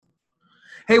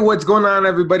Hey, what's going on,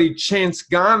 everybody? Chance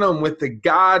Ghanem with the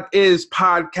God Is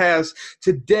podcast.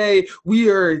 Today, we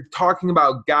are talking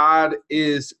about God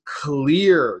is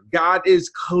clear. God is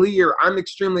clear. I'm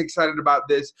extremely excited about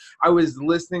this. I was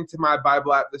listening to my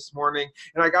Bible app this morning,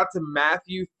 and I got to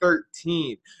Matthew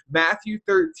 13. Matthew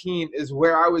 13 is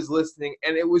where I was listening,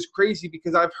 and it was crazy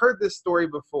because I've heard this story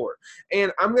before.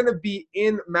 And I'm going to be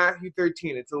in Matthew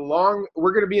 13.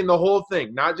 We're going to be in the whole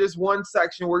thing, not just one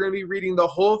section. We're going to be reading the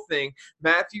whole thing.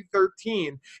 Matthew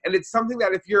 13, and it's something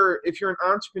that if you're an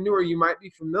entrepreneur, you might be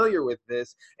familiar with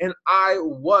this, and I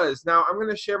was. Now I'm going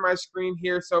to share my screen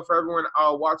here, so for everyone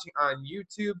watching on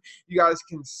YouTube, you guys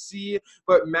can see.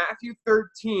 But Matthew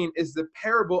 13 is the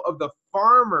parable of the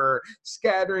farmer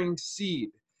scattering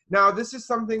seed. Now, this is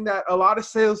something that a lot of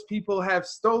salespeople have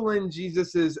stolen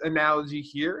Jesus's analogy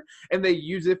here, and they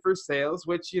use it for sales,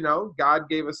 which, God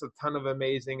gave us a ton of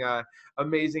amazing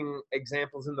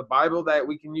examples in the Bible that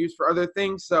we can use for other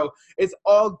things. So it's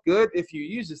all good if you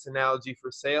use this analogy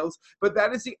for sales, but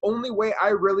that is the only way I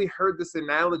really heard this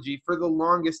analogy for the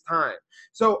longest time.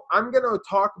 So I'm going to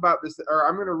talk about this, or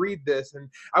I'm going to read this, and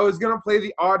I was going to play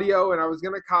the audio and I was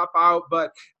going to cop out,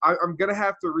 but I'm going to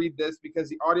have to read this because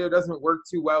the audio doesn't work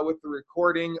too well with the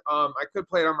recording. I could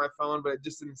play it on my phone, but it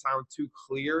just didn't sound too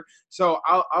clear. So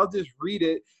I'll just read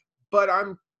it, but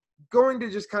I'm going to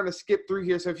just kind of skip through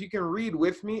here. So if you can read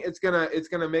with me, it's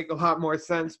gonna make a lot more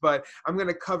sense, but I'm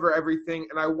gonna cover everything.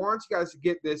 And I want you guys to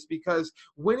get this, because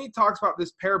when he talks about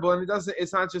this parable, and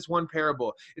it's not just one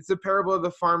parable, it's the parable of the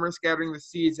farmer scattering the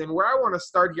seeds. And where I want to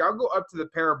start here, I'll go up to the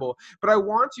parable, but I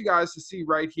want you guys to see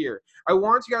right here. I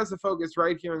want you guys to focus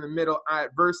right here in the middle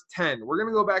at verse 10. We're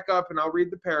gonna go back up and I'll read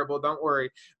the parable, don't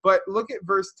worry. But look at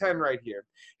verse 10 right here.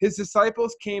 His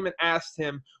disciples came and asked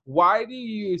him, "Why do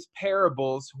you use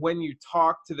parables when you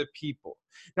talk to the people?"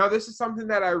 Now, this is something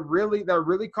that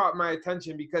really caught my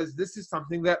attention, because this is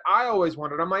something that I always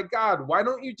wondered. I'm like, God, why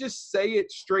don't you just say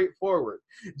it straightforward?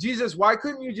 Jesus, why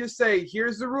couldn't you just say,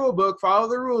 here's the rule book, follow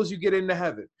the rules, you get into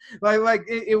heaven?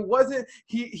 It wasn't,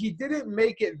 he didn't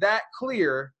make it that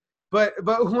clear, but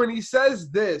when he says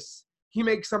this, he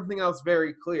makes something else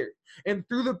very clear. And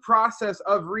through the process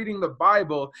of reading the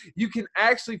Bible, you can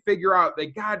actually figure out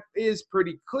that God is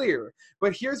pretty clear.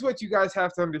 But here's what you guys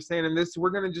have to understand. And this, we're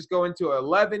going to just go into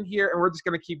 11 here, and we're just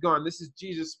going to keep going. This is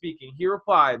Jesus speaking. He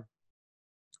replied,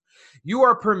 "You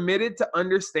are permitted to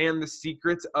understand the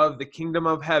secrets of the kingdom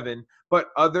of heaven,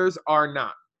 but others are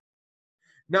not."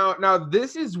 Now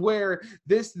this is where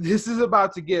this is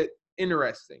about to get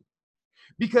interesting,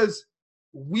 because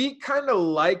we kind of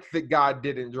like that God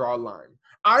didn't draw a line.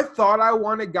 I thought I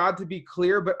wanted God to be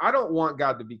clear, but I don't want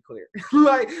God to be clear.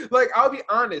 like I'll be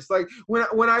honest. Like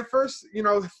when I first,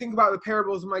 think about the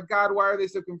parables, I'm like, God, why are they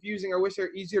so confusing? I wish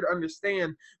they're easier to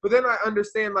understand. But then I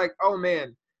understand, like, oh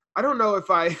man, I don't know if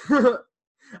I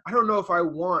I don't know if I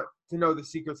want to know the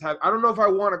secrets. I don't know if I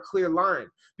want a clear line,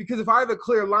 because if I have a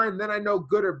clear line, then I know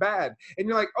good or bad. And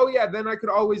you're like, oh yeah, then I could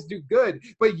always do good.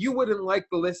 But you wouldn't like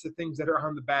the list of things that are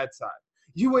on the bad side.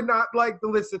 You would not like the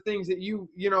list of things that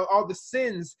all the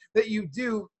sins that you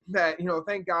do that,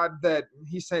 thank God that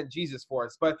he sent Jesus for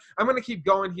us. But I'm going to keep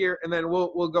going here, and then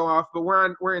we'll go off. But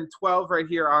we're in 12 right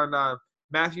here on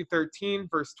Matthew 13,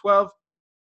 verse 12.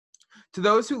 "To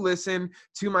those who listen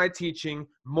to my teaching,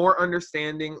 more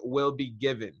understanding will be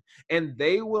given, and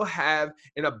they will have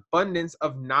an abundance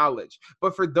of knowledge.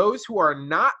 But for those who are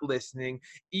not listening,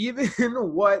 even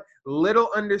what little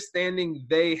understanding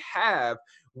they have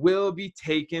will be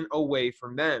taken away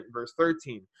from them." Verse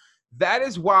 13. "That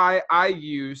is why I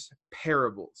use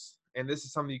parables." And this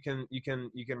is something you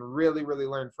can really, really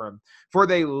learn from. "For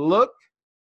they look,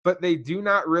 but they do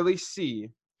not really see.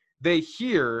 They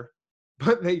hear,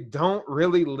 but they don't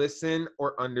really listen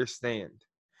or understand."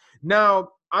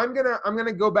 Now, I'm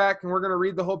gonna go back and we're gonna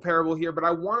read the whole parable here, but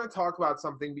I want to talk about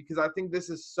something, because I think this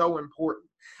is so important.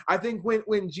 I think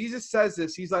when Jesus says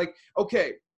this, he's like,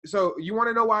 okay, so you want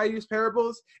to know why I use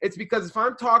parables? It's because if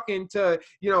I'm talking to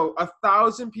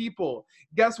 1,000 people,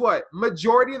 guess what?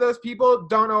 Majority of those people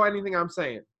don't know anything I'm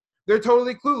saying. They're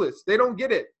totally clueless. They don't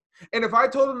get it. And if I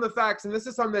told them the facts, and this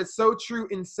is something that's so true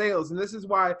in sales, and this is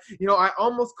why, I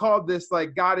almost called this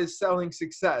like God is selling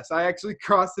success. I actually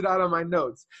crossed it out on my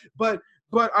notes. But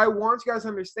I want you guys to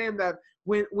understand that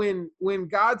when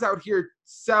God's out here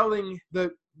selling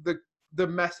the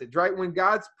message, right? When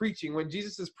God's preaching, when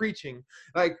Jesus is preaching,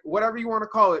 like whatever you want to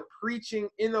call it, preaching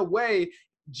in a way,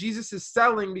 Jesus is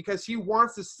selling, because he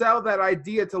wants to sell that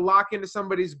idea to lock into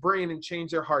somebody's brain and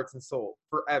change their hearts and soul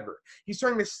forever. He's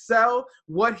trying to sell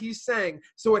what he's saying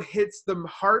so it hits the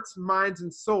hearts, minds,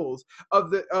 and souls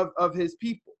of his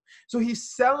people. So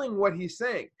he's selling what he's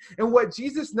saying. And what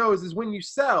Jesus knows is when you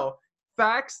sell,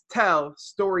 facts tell,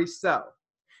 stories sell.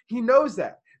 He knows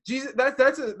that. Jesus,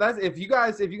 that's if you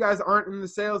guys aren't in the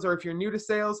sales, or if you're new to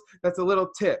sales, that's a little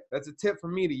tip. That's a tip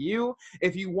from me to you.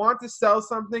 If you want to sell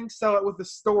something, sell it with a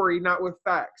story, not with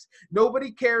facts.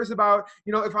 Nobody cares about,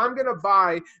 if I'm gonna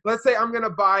buy, let's say I'm gonna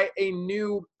buy a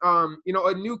new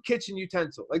a new kitchen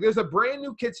utensil. Like there's a brand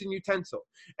new kitchen utensil,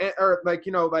 or like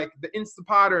the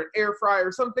Instapot or an air fryer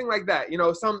or something like that.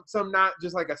 Some not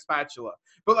just like a spatula,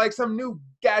 but like some new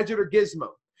gadget or gizmo.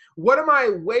 What am I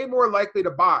way more likely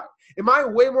to buy? Am I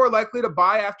way more likely to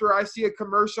buy after I see a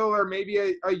commercial or maybe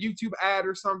a YouTube ad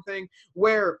or something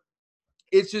where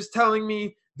it's just telling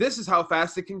me this is how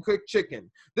fast it can cook chicken.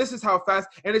 This is how fast,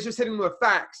 and it's just hitting me with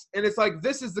facts. And it's like,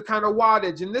 this is the kind of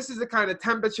wattage, and this is the kind of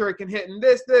temperature it can hit, and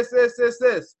this.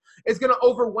 It's going to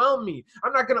overwhelm me.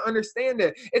 I'm not going to understand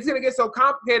it. It's going to get so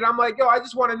complicated. I'm like, I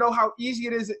just want to know how easy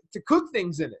it is to cook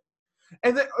things in it.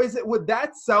 And then would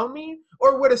that sell me?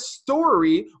 Or would a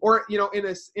story, or in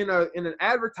an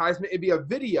advertisement, it'd be a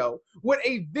video? Would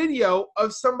a video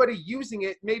of somebody using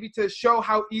it maybe to show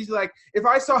how easy, like if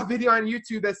I saw a video on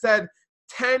YouTube that said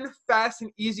 10 fast and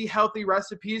easy healthy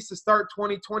recipes to start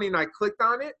 2020, and I clicked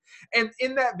on it, and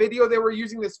in that video they were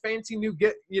using this fancy new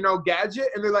gadget,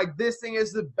 and they're like, this thing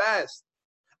is the best.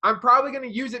 I'm probably going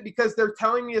to use it because they're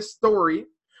telling me a story.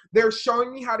 They're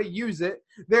showing me how to use it.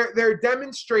 They're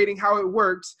demonstrating how it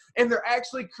works, and they're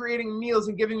actually creating meals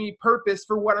and giving me purpose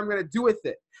for what I'm going to do with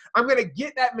it. I'm going to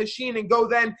get that machine and go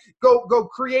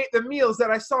create the meals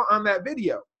that I saw on that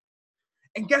video.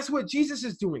 And guess what Jesus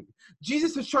is doing?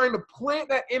 Jesus is trying to plant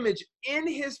that image in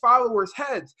his followers'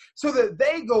 heads so that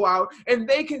they go out and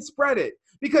they can spread it,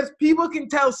 because people can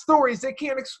tell stories, they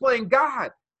can't explain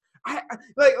God. I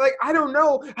don't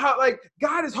know how,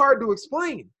 God is hard to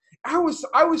explain. I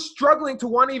was struggling to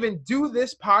want to even do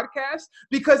this podcast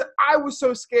because I was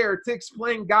so scared to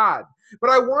explain God. But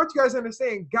I want you guys to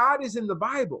understand, God is in the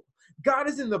Bible. God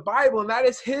is in the Bible, and that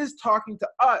is his talking to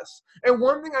us. And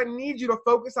one thing I need you to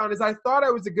focus on is, I thought I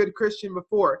was a good Christian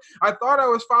before. I thought I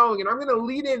was following, and I'm going to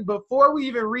lead in before we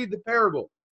even read the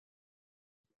parable.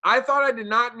 I thought I did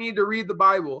not need to read the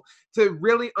Bible to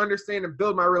really understand and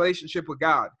build my relationship with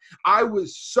God. I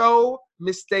was so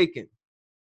mistaken.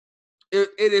 It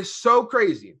is so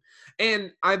crazy.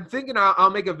 And I'm thinking I'll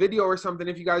make a video or something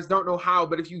if you guys don't know how,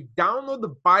 but if you download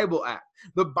the Bible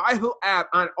app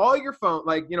on all your phone,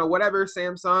 whatever,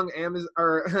 Samsung, Amazon,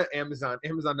 or Amazon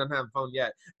doesn't have a phone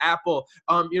yet, Apple,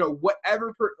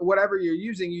 whatever you're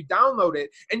using, you download it,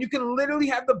 and you can literally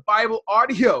have the Bible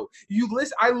audio.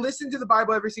 I listen to the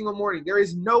Bible every single morning. There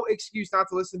is no excuse not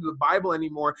to listen to the Bible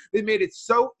anymore. They made it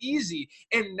so easy,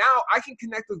 and now I can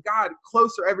connect with God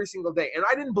closer every single day. And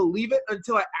I didn't believe it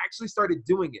until I actually started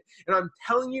doing it. And I'm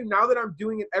telling you, now that I'm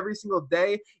doing it every single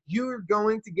day, you're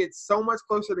going to get so much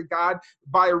closer to God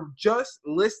by just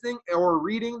listening or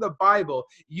reading the Bible.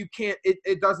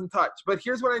 It doesn't touch. But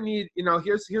here's what I need,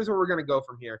 here's where we're going to go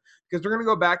from here, because we're going to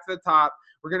go back to the top.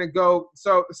 We're going to go,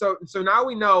 so now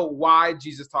we know why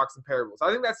Jesus talks in parables.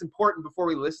 I think that's important before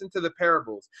we listen to the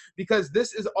parables, because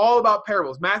this is all about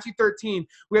parables. Matthew 13,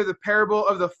 we have the parable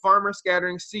of the farmer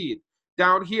scattering seed.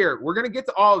 Down here, we're going to get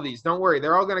to all of these. Don't worry.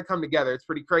 They're all going to come together. It's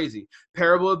pretty crazy.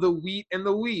 Parable of the wheat and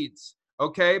the weeds.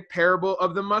 Okay. Parable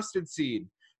of the mustard seed.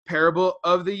 Parable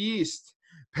of the yeast.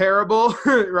 Parable,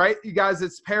 right? You guys,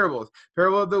 it's parables.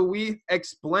 Parable of the wheat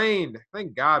explained.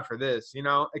 Thank God for this,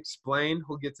 explained.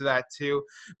 We'll get to that too.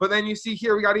 But then you see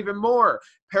here, we got even more.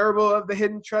 Parable of the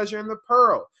hidden treasure and the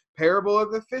pearl. Parable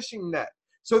of the fishing net.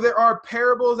 So there are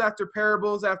parables after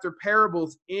parables after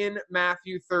parables in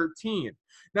Matthew 13.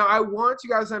 Now, I want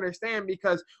you guys to understand,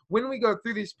 because when we go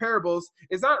through these parables,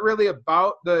 it's not really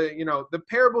about the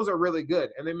parables are really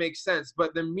good and they make sense,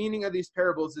 but the meaning of these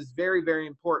parables is very, very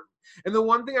important. And the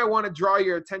one thing I want to draw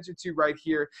your attention to right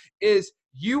here is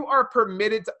you are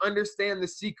permitted to understand the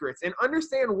secrets and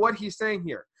understand what he's saying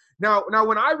here. Now,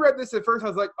 when I read this at first, I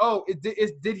was like, oh,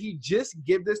 did he just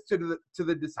give this to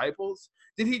the disciples?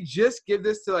 Did he just give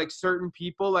this to certain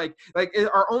people?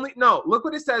 No, look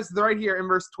what it says right here in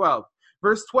verse 12.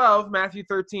 Verse 12, Matthew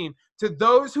 13, to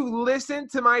those who listen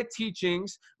to my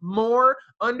teachings, more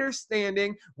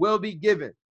understanding will be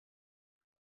given,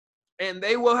 and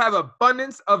they will have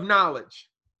abundance of knowledge.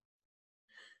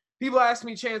 People ask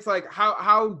me, Chance,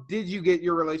 how did you get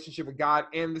your relationship with God?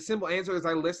 And the simple answer is,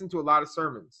 I listened to a lot of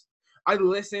sermons. I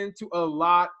listened to a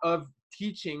lot of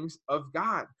teachings of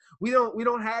God. We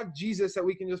don't have Jesus that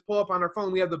we can just pull up on our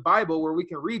phone. We have the Bible where we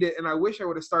can read it. And I wish I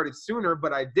would have started sooner,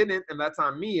 but I didn't. And that's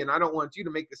on me. And I don't want you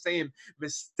to make the same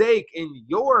mistake in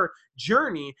your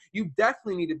journey. You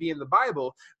definitely need to be in the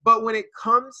Bible. But when it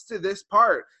comes to this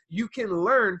part, you can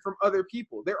learn from other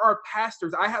people. There are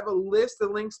pastors. I have a list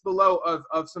of links below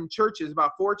of some churches,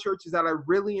 about 4 churches that I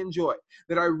really enjoy,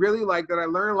 that I really like, that I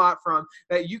learn a lot from,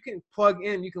 that you can plug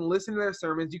in, you can listen to their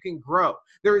sermons, you can grow.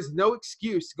 There is no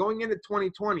excuse going into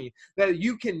 2020 that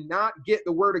you cannot get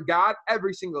the word of God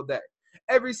every single day.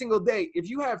 Every single day. If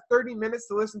you have 30 minutes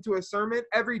to listen to a sermon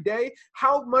every day,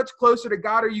 how much closer to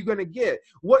God are you going to get?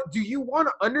 What do you want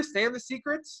to understand the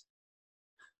secrets?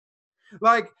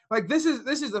 Like this is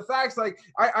the facts. Like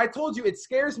I told you, it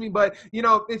scares me, but you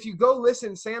know, if you go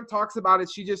listen, Sam talks about it.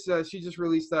 She just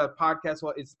released a podcast.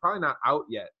 Well, it's probably not out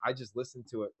yet. I just listened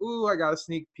to it. Ooh, I got a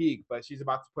sneak peek, but she's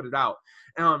about to put it out.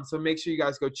 So make sure you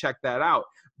guys go check that out.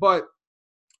 But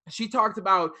she talked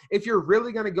about, if you're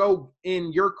really going to go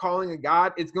in your calling of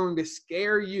God, it's going to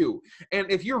scare you. And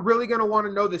if you're really going to want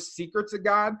to know the secrets of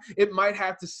God, it might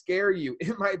have to scare you.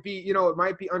 It might be, it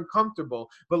might be uncomfortable.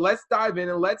 But let's dive in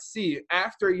and let's see,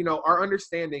 after, our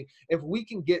understanding, if we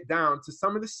can get down to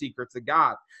some of the secrets of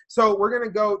God. So we're going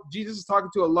to go, Jesus is talking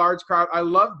to a large crowd. I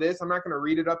love this. I'm not going to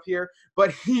read it up here,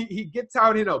 but he gets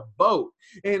out in a boat.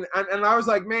 And I was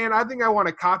like, man, I think I want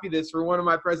to copy this for one of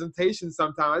my presentations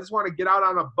sometime. I just want to get out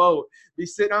on a boat, be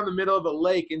sitting on the middle of a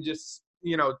lake and just,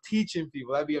 teaching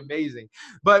people. That'd be amazing.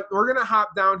 But we're going to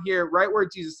hop down here right where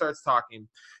Jesus starts talking.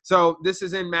 So this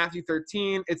is in Matthew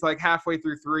 13. It's like halfway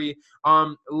through 3.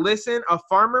 Listen, a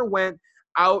farmer went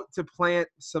out to plant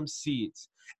some seeds.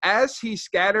 As he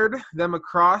scattered them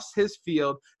across his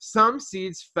field, some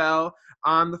seeds fell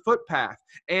on the footpath,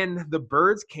 and the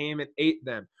birds came and ate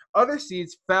them. Other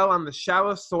seeds fell on the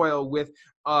shallow soil with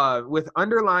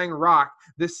underlying rock.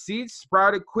 The seeds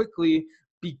sprouted quickly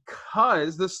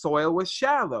because the soil was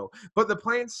shallow, but the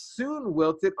plants soon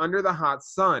wilted under the hot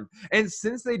sun. And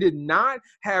since they did not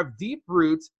have deep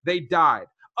roots, they died.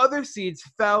 Other seeds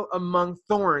fell among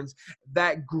thorns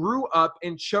that grew up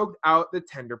and choked out the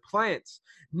tender plants.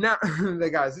 Now,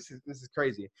 guys, this is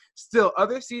crazy. Still,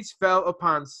 other seeds fell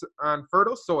on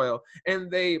fertile soil, and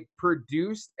they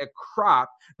produced a crop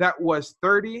that was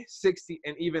 30, 60,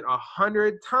 and even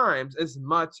 100 times as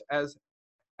much as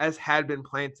had been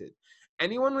planted.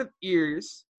 Anyone with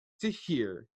ears to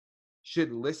hear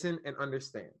should listen and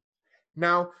understand.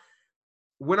 Now,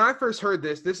 when I first heard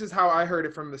this is how I heard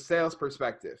it from the sales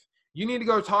perspective. You need to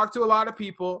go talk to a lot of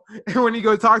people. And when you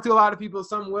go talk to a lot of people,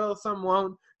 some will, some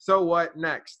won't. So what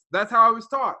next? That's how I was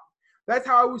taught. That's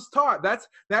how I was taught.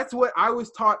 That's what I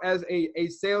was taught as a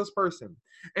salesperson.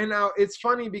 And now it's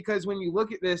funny because when you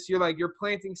look at this, you're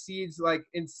planting seeds, like,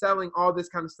 and selling all this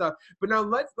kind of stuff. But now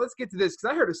let's get to this,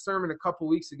 because I heard a sermon a couple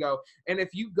weeks ago. And if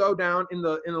you go down in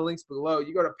the links below,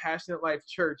 you go to Passionate Life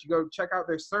Church, you go check out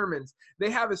their sermons. They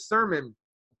have a sermon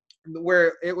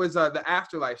where it was the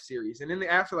Afterlife series. And in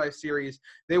the Afterlife series,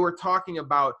 they were talking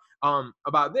about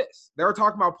this. They were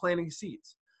talking about planting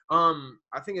seeds.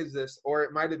 I think it's this, or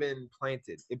it might have been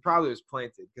planted. It probably was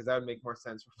planted, because that would make more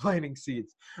sense for planting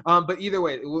seeds. But either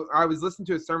way, I was listening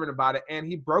to a sermon about it, and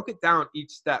he broke it down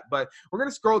each step. But we're going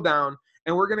to scroll down,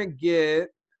 and we're going to get,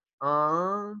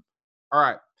 all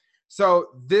right. So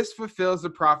this fulfills the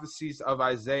prophecies of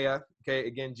Isaiah. Okay,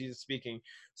 again, Jesus speaking.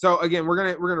 So again, we're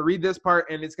gonna read this part,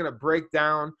 and it's gonna break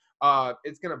down.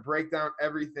 It's gonna break down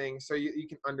everything, so you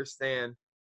can understand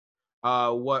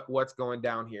what's going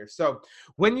down here. So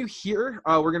when you hear,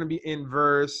 we're going to be in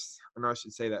verse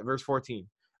 14.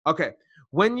 Okay.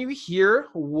 When you hear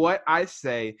what I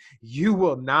say, you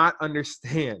will not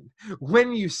understand.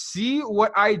 When you see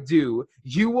what I do,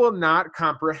 you will not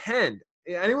comprehend.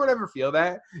 Anyone ever feel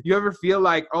that? You ever feel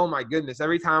like, oh my goodness,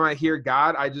 every time I hear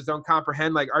God, I just don't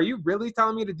comprehend. Like, are you really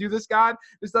telling me to do this, God?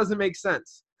 This doesn't make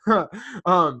sense. For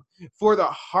the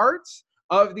hearts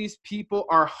of these people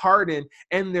are hardened,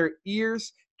 and their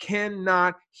ears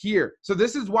cannot hear. So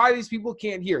this is why these people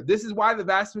can't hear. This is why the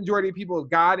vast majority of people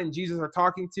God and Jesus are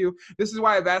talking to. This is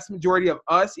why a vast majority of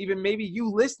us, even maybe you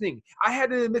listening, I had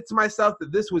to admit to myself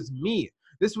that this was me.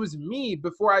 This was me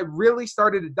before I really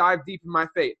started to dive deep in my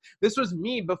faith. This was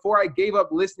me before I gave up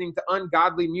listening to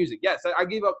ungodly music. Yes, I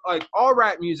gave up like all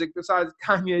rap music besides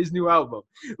Kanye's new album.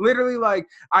 Literally, like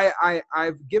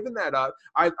I've given that up.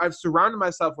 I've surrounded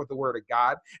myself with the Word of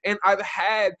God, and I've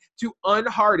had to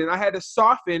unharden. I had to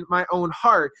soften my own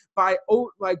heart by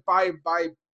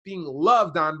being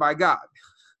loved on by God.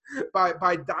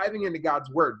 by diving into God's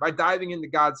Word, by diving into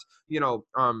God's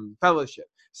fellowship.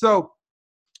 So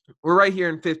We're right here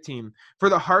in 15. For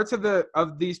the hearts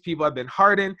of these people have been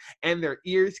hardened, and their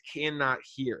ears cannot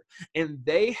hear. And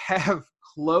they have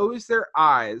closed their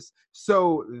eyes,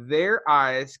 so their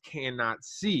eyes cannot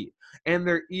see, and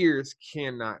their ears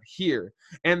cannot hear,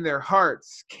 and their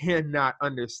hearts cannot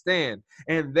understand,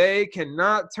 and they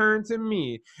cannot turn to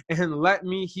me and let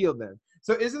me heal them.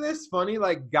 So isn't this funny?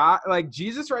 Like God, like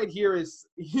Jesus right here is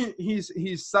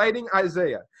he's citing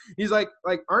Isaiah. He's like,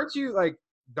 aren't you like,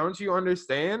 don't you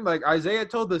understand? Like Isaiah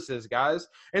told us this, guys.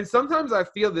 And sometimes I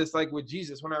feel this like with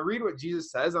Jesus. When I read what Jesus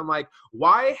says, I'm like,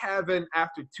 why haven't,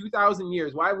 after 2,000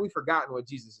 years, why have we forgotten what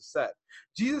Jesus has said?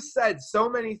 Jesus said so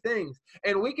many things,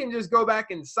 and we can just go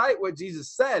back and cite what Jesus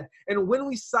said. And when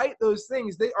we cite those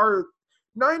things, they are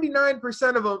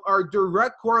 99% of them are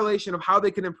direct correlation of how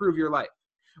they can improve your life.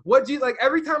 What do you like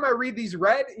every time I read these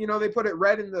red, they put it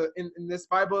red in this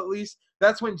Bible, at least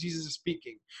that's when Jesus is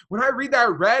speaking. When I read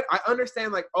that red, I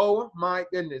understand like, oh my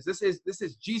goodness, this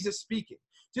is Jesus speaking.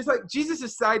 Just like Jesus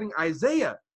is citing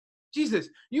Isaiah. Jesus,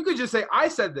 you could just say, I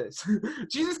said this.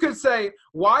 Jesus could say,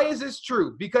 why is this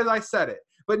true? Because I said it.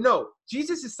 But no,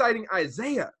 Jesus is citing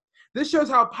Isaiah. This shows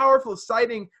how powerful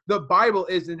citing the Bible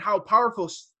is and how powerful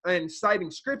and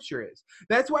citing scripture is.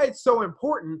 That's why it's so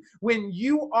important when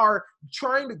you are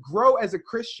trying to grow as a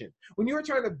Christian, when you are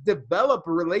trying to develop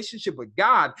a relationship with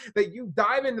God, that you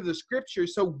dive into the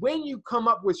scriptures. So when you come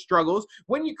up with struggles,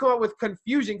 when you come up with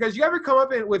confusion, because you ever come up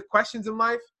with questions in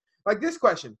life? Like this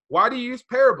question, why do you use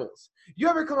parables? You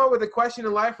ever come up with a question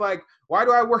in life like, why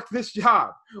do I work this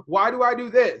job? Why do I do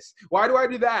this? Why do I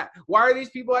do that? Why are these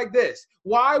people like this?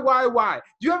 Why?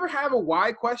 Do you ever have a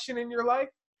why question in your life?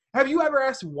 Have you ever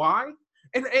asked why?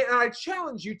 And I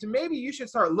challenge you to, maybe you should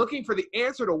start looking for the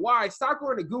answer to why. Stop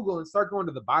going to Google and start going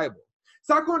to the Bible.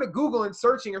 Stop going to Google and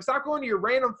searching, or stop going to your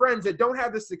random friends that don't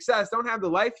have the success, don't have the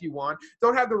life you want,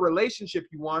 don't have the relationship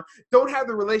you want, don't have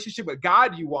the relationship with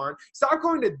God you want. Stop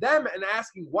going to them and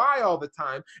asking why all the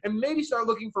time, and maybe start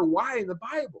looking for why in the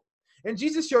Bible. And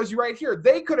Jesus shows you right here,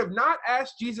 they could have not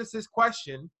asked Jesus this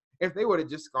question if they would have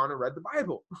just gone and read the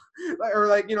Bible or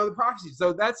the prophecies.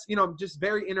 So that's, just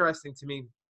very interesting to me.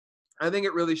 I think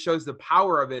it really shows the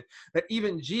power of it, that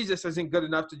even Jesus isn't good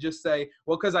enough to just say,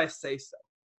 well, because I say so.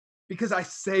 Because I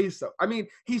say so. I mean,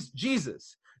 he's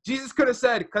Jesus. Jesus could have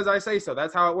said, because I say so.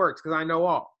 That's how it works, because I know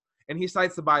all. And he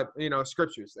cites the Bible,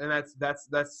 scriptures. And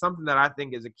that's something that I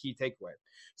think is a key takeaway.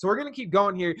 So we're going to keep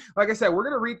going here. Like I said, we're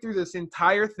going to read through this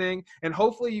entire thing, and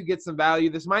hopefully you get some value.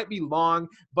 This might be long,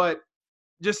 but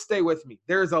just stay with me.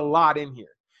 There's a lot in here.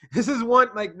 This is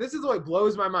what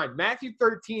blows my mind. Matthew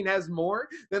 13 has more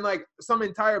than some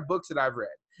entire books that I've read.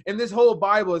 And this whole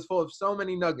Bible is full of so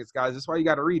many nuggets, guys. That's why you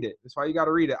got to read it.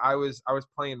 I was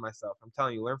playing myself. I'm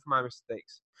telling you, learn from my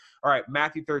mistakes. All right,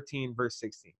 Matthew 13, verse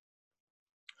 16.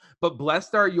 But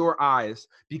blessed are your eyes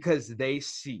because they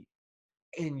see,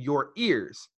 and your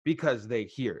ears because they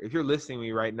hear. If you're listening to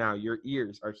me right now, your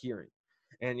ears are hearing.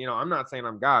 And, I'm not saying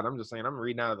I'm God. I'm just saying I'm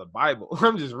reading out of the Bible.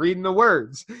 I'm just reading the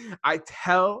words. I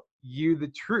tell you the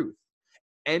truth.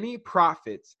 Any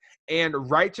prophets and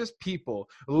righteous people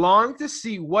long to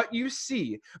see what you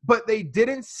see, but they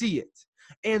didn't see it.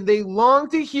 And they long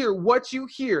to hear what you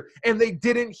hear, and they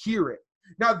didn't hear it.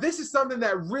 Now, this is something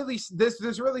that really,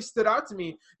 this really stood out to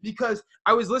me, because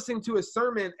I was listening to a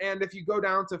sermon, and if you go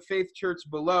down to Faith Church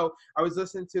below, I was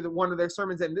listening to one of their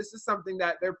sermons, and this is something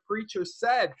that their preacher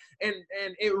said, and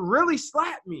it really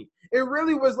slapped me. It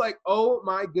really was like, oh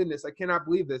my goodness, I cannot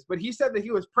believe this. But he said that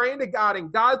he was praying to God,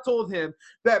 and God told him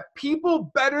that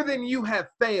people better than you have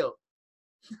failed.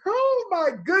 Oh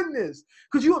my goodness.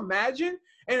 Could you imagine?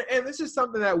 And this is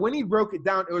something that when he broke it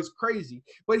down, it was crazy.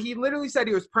 But he literally said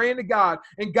he was praying to God,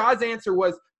 and God's answer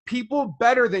was, people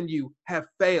better than you have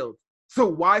failed. So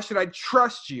why should I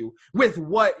trust you with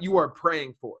what you are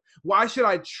praying for? Why should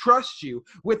I trust you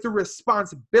with the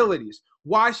responsibilities?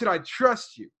 Why should I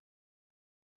trust you?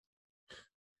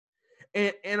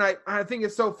 And I think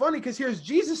it's so funny, because here's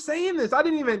Jesus saying this. I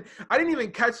didn't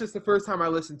even catch this the first time I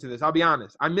listened to this. I'll be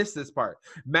honest. I missed this part.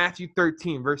 Matthew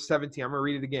 13, verse 17. I'm going to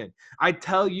read it again. I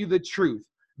tell you the truth.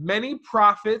 Many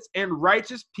prophets and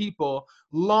righteous people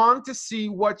long to see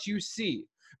what you see,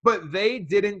 but they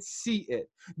didn't see it.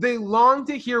 They long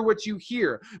to hear what you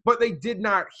hear, but they did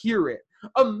not hear it.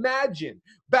 Imagine,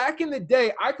 back in the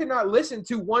day, I could not listen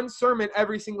to one sermon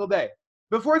every single day.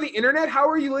 Before the internet, how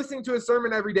are you listening to a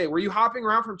sermon every day? Were you hopping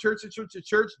around from church to church to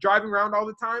church, driving around all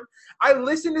the time? I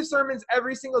listen to sermons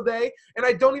every single day, and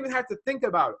I don't even have to think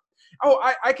about it. Oh,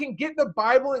 I can get the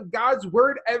Bible and God's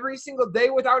word every single day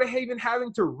without even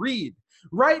having to read.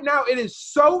 Right now, it is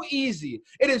so easy.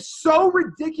 It is so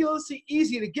ridiculously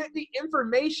easy to get the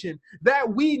information that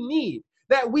we need,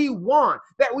 that we want,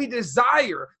 that we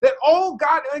desire, that all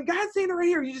God, and God's saying it right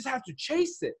here, you just have to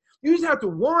chase it. You just have to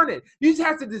want it. You just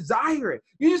have to desire it.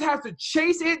 You just have to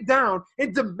chase it down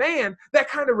and demand that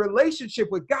kind of relationship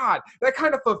with God, that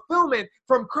kind of fulfillment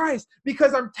from Christ.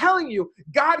 Because I'm telling you,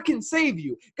 God can save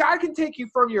you. God can take you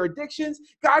from your addictions.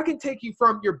 God can take you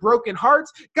from your broken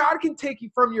hearts. God can take you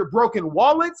from your broken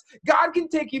wallets. God can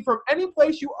take you from any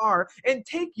place you are and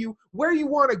take you where you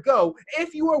want to go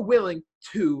if you are willing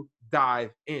to dive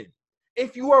in.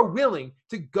 If you are willing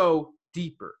to go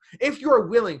deeper. If you are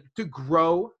willing to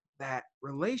grow that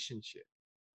relationship.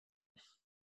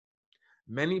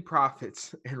 Many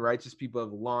prophets and righteous people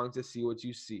have longed to see what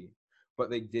you see,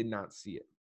 but they did not see it.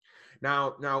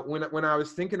 Now, when I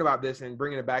was thinking about this and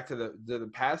bringing it back to the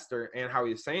pastor and how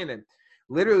he was saying it,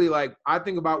 literally, like, I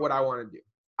think about what I want to do.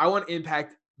 I want to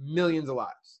impact millions of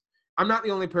lives. I'm not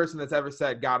the only person that's ever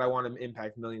said, God, I want to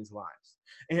impact millions of lives.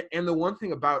 And the one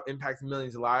thing about impacting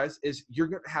millions of lives is you're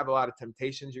going to have a lot of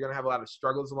temptations. You're going to have a lot of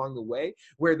struggles along the way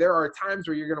where there are times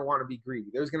where you're going to want to be greedy.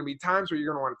 There's going to be times where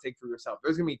you're going to want to take for yourself.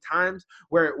 There's going to be times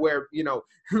where you know,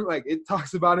 like it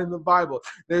talks about in the Bible,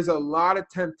 there's a lot of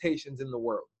temptations in the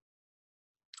world.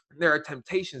 There are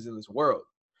temptations in this world.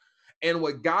 And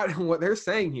what they're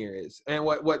saying here is, and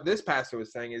what this pastor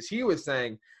was saying is, he was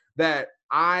saying that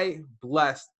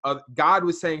God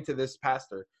was saying to this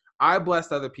pastor, I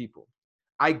blessed other people.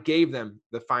 I gave them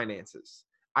the finances.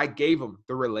 I gave them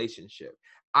the relationship.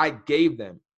 I gave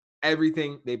them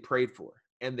everything they prayed for,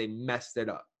 and they messed it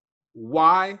up.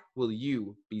 Why will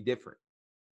you be different?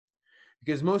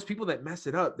 Because most people that mess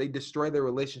it up, they destroy their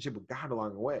relationship with God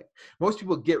along the way. Most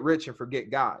people get rich and forget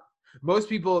God. Most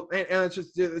people, and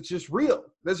it's just real.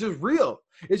 That's just real.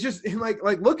 It's just like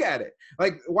look at it.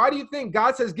 Like, why do you think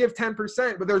God says give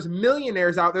 10%, but there's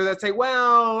millionaires out there that say,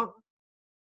 well,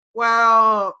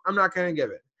 I'm not going to give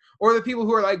it. Or the people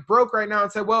who are like broke right now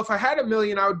and say, well, if I had $1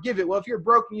 million, I would give it. Well, if you're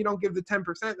broke and you don't give the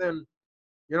 10%, then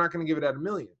you're not going to give it at $1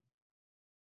 million.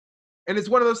 And it's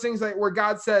one of those things like where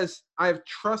God says, I have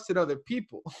trusted other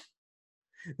people.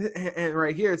 And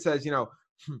right here it says, you know,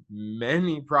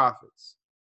 many prophets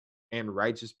and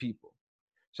righteous people.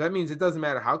 So that means it doesn't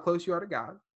matter how close you are to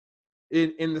God,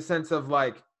 in the sense of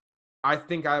like, I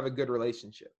think I have a good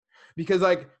relationship. Because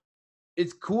like,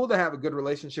 it's cool to have a good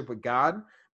relationship with God,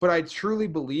 but I truly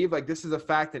believe, like, this is a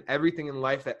fact in everything in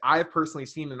life that I've personally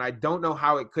seen, and I don't know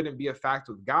how it couldn't be a fact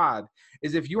with God,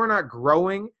 is if you are not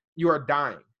growing, you are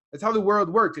dying. That's how the world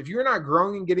works. If you're not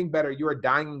growing and getting better, you are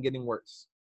dying and getting worse.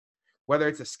 Whether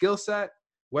it's a skill set,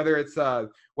 whether it's a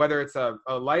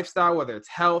lifestyle, whether it's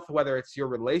health, whether it's your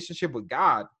relationship with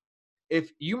God. If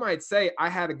you might say, I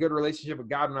had a good relationship with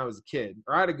God when I was a kid,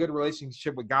 or I had a good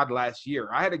relationship with God last year,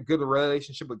 or I had a good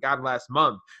relationship with God last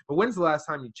month, but when's the last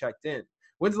time you checked in?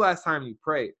 When's the last time you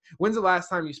prayed? When's the last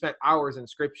time you spent hours in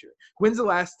scripture? When's the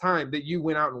last time that you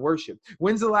went out and worshiped?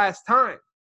 When's the last time?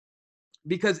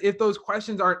 Because if those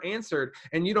questions aren't answered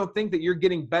and you don't think that you're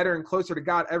getting better and closer to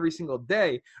God every single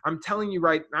day, I'm telling you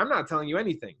I'm not telling you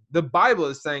anything. The Bible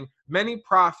is saying many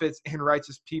prophets and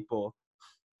righteous people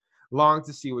long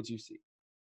to see what you see.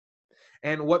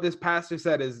 And what this pastor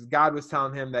said is God was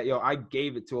telling him that, I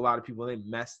gave it to a lot of people and they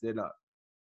messed it up.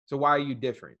 So why are you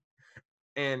different?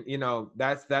 And,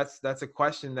 that's a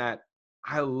question that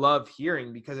I love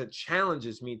hearing because it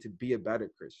challenges me to be a better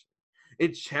Christian.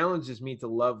 It challenges me to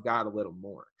love God a little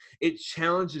more. It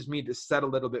challenges me to set a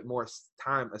little bit more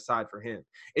time aside for him.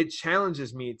 It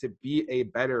challenges me to be a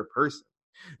better person.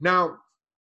 Now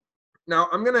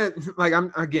I'm going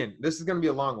to, again, this is going to be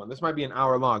a long one. This might be an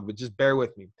hour long, but just bear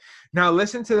with me. Now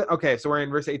listen to, so we're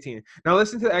in verse 18. Now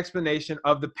listen to the explanation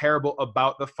of the parable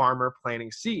about the farmer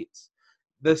planting seeds.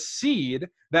 The seed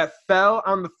that fell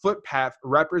on the footpath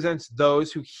represents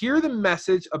those who hear the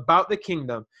message about the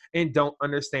kingdom and don't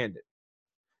understand it.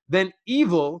 Then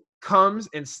evil comes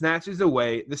and snatches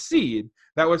away the seed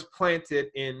that was planted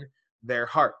in their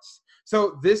hearts.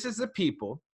 So this is the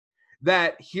people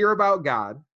that hear about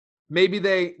God. Maybe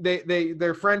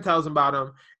their friend tells them about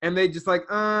him, and they just like,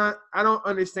 I don't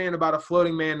understand about a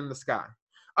floating man in the sky.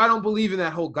 I don't believe in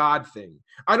that whole God thing.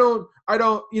 I don't,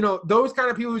 those kind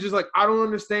of people who just like, I don't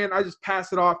understand. I just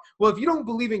pass it off. Well, if you don't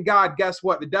believe in God, guess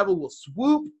what? The devil will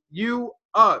swoop you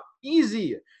up.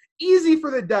 Easy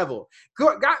for the devil.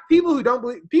 God, people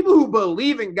who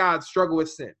believe in God struggle with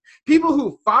sin. People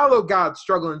who follow God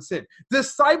struggle in sin.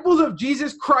 Disciples of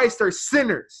Jesus Christ are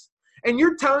sinners. And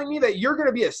you're telling me that you're going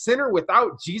to be a sinner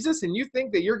without Jesus, and you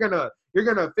think that you're going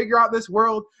to figure out this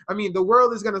world? I mean, the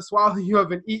world is going to swallow you up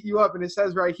and eat you up. And it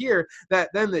says right here that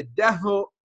then the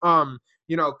devil,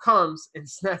 comes and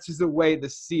snatches away the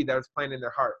seed that was planted in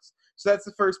their hearts. So that's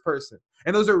the first person.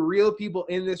 And those are real people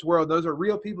in this world. Those are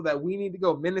real people that we need to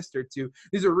go minister to.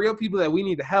 These are real people that we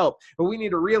need to help. But we need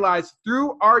to realize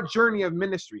through our journey of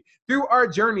ministry, through our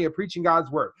journey of preaching God's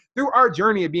word, through our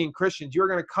journey of being Christians, you're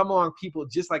going to come along people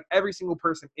just like every single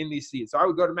person in these seats. So I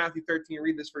would go to Matthew 13 and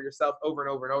read this for yourself over and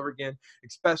over and over again,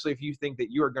 especially if you think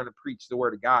that you are going to preach the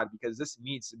word of God, because this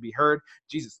needs to be heard.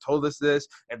 Jesus told us this,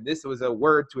 and this was a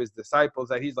word to his disciples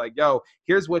that he's like, yo,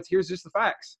 here's just the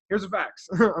facts. Here's the facts.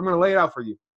 I'm going to lay it out for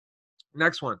you.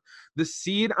 Next one, the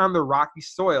seed on the rocky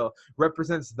soil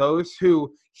represents those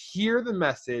who hear the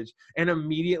message and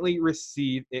immediately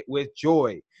receive it with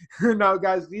joy. Now,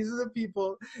 guys, these are the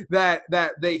people that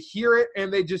they hear it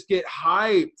and they just get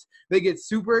hyped. They get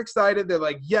super excited. They're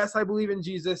like, yes, I believe in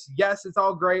Jesus. Yes, it's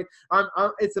all great.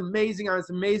 It's amazing. It's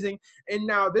amazing. And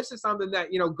now this is something that,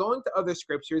 going to other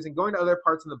scriptures and going to other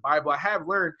parts in the Bible, I have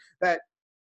learned that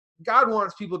God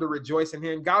wants people to rejoice in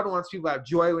him. God wants people to have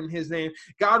joy in his name.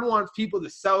 God wants people to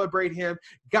celebrate him.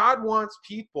 God wants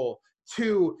people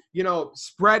to,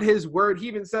 spread his word. He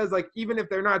even says, like, even if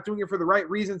they're not doing it for the right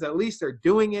reasons, at least they're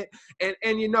doing it. And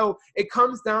it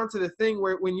comes down to the thing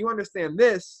where when you understand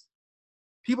this,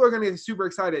 people are going to get super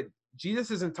excited.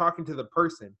 Jesus isn't talking to the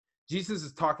person. Jesus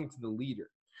is talking to the leader.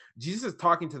 Jesus is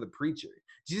talking to the preacher.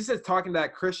 Jesus is talking to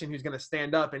that Christian who's going to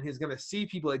stand up and he's going to see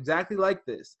people exactly like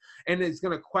this, and is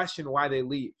going to question why they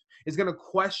leave. Is going to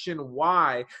question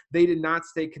why they did not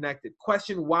stay connected,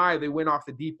 question why they went off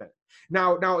the deep end.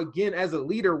 Now, again, as a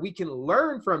leader, we can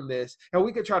learn from this and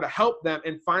we can try to help them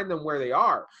and find them where they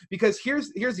are. Because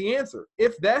here's the answer.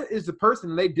 If that is the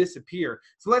person, they disappear.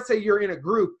 So let's say you're in a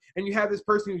group and you have this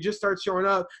person who just starts showing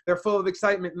up. They're full of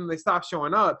excitement and they stop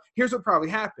showing up. Here's what probably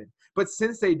happened. But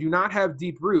since they do not have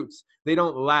deep roots, they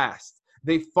don't last.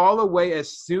 They fall away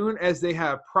as soon as they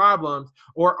have problems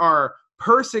or are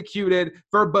persecuted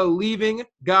for believing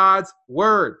God's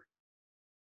word.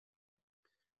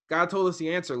 God told us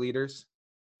the answer, leaders.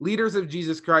 Leaders of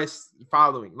Jesus Christ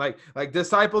following, like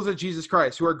disciples of Jesus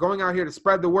Christ who are going out here to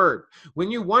spread the word.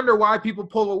 When you wonder why people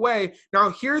pull away, now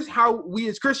here's how we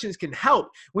as Christians can help.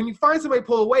 When you find somebody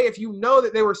pull away, if you know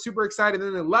that they were super excited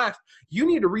and then they left, you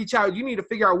need to reach out. You need to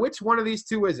figure out which one of these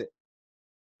two is it.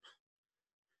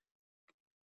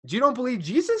 You don't believe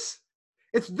Jesus?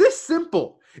 It's this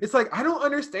simple. It's like, I don't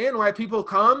understand why people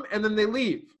come and then they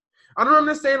leave. I don't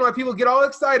understand why people get all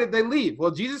excited, they leave.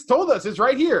 Well, Jesus told us, it's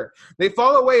right here. They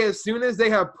fall away as soon as they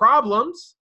have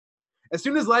problems, as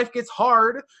soon as life gets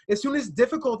hard, as soon as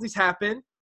difficulties happen,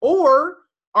 or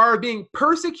are being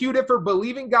persecuted for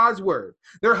believing God's word.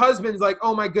 Their husband's like,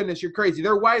 oh my goodness, you're crazy.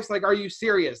 Their wife's like, are you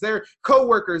serious? Their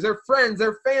coworkers, their friends,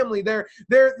 their family, their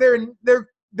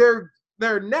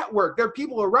network, their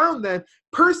people around them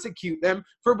persecute them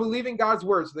for believing God's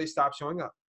word, so they stop showing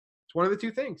up. It's one of the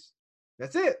two things.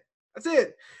 That's it. That's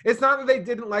it. It's not that they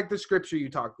didn't like the scripture you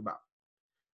talked about.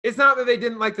 It's not that they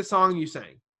didn't like the song you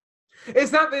sang.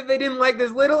 It's not that they didn't like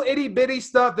this little itty bitty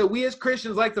stuff that we as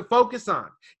Christians like to focus on.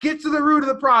 Get to the root of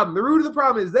the problem. The root of the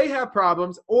problem is they have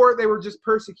problems, or they were just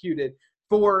persecuted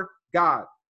for God.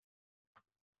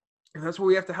 And that's where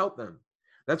we have to help them.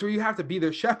 That's where you have to be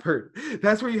their shepherd.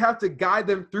 That's where you have to guide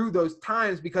them through those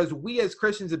times, because we as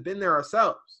Christians have been there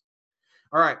ourselves.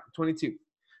 All right, 22.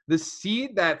 The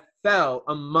seed that fell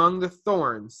among the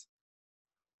thorns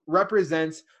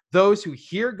represents those who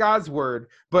hear God's word,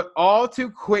 but all too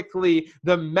quickly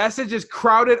the message is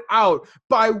crowded out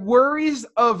by worries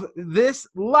of this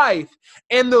life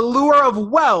and the lure of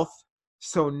wealth,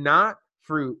 so no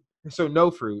fruit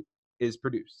is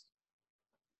produced.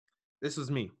 This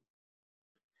was me.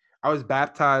 I was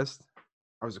baptized.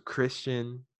 I was a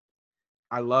Christian.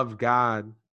 I loved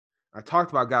God. I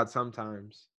talked about God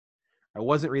sometimes. I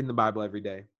wasn't reading the Bible every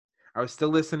day. I was still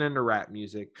listening to rap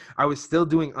music. I was still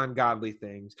doing ungodly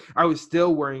things. I was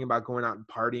still worrying about going out and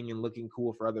partying and looking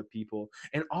cool for other people.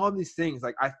 And all these things,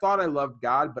 like, I thought I loved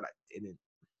God, but I didn't.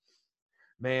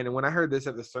 Man, and when I heard this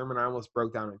at the sermon, I almost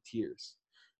broke down in tears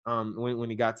when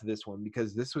he got to this one,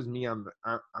 because this was me on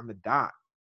the dot.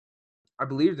 I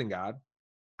believed in God.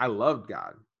 I loved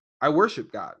God. I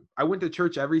worshiped God. I went to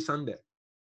church every Sunday.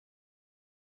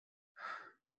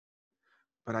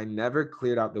 But I never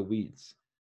cleared out the weeds.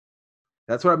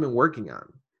 That's what I've been working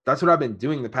on. That's what I've been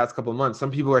doing the past couple of months.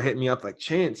 Some people are hitting me up like,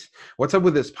 Chance, what's up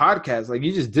with this podcast? Like,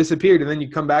 you just disappeared and then you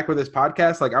come back with this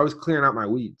podcast. Like, I was clearing out my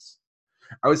weeds.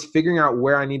 I was figuring out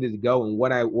where I needed to go and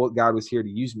what God was here to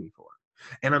use me for.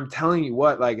 And I'm telling you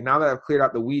what, like, now that I've cleared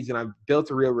out the weeds and I've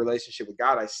built a real relationship with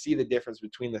God, I see the difference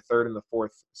between the third and the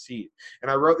fourth seed.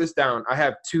 And I wrote this down. I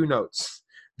have 2 notes.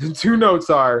 The 2 notes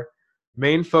are: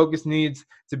 main focus needs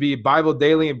to be Bible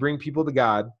daily and bring people to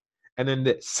God. and then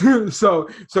this. so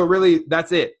really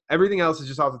that's it. Everything else is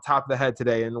just off the top of the head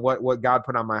today and what God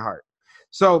put on my heart.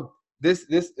 So this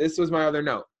was my other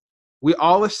note. We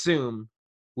all assume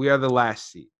we are the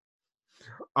last seed.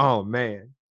 Oh man.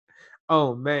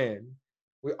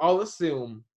 We all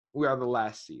assume we are the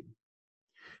last seed.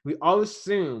 We all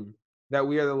assume that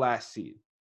we are the last seed.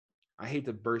 I hate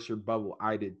to burst your bubble.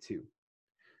 I did too.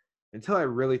 Until I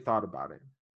really thought about it.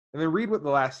 And then read what the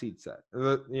last seed said.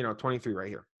 23 right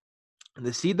here.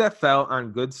 The seed that fell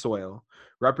on good soil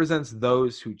represents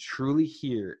those who truly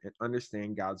hear and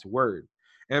understand God's word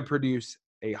and produce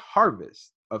a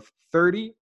harvest of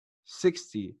 30,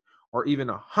 60, or even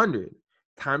 100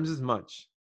 times as much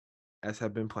as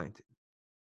have been planted.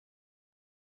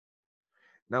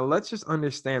 Now let's just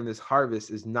understand this harvest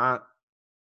is not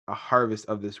a harvest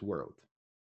of this world.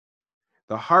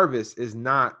 The harvest is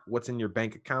not what's in your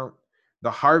bank account. The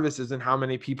harvest isn't how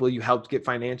many people you helped get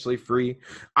financially free.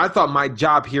 I thought my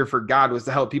job here for God was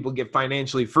to help people get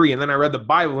financially free. And then I read the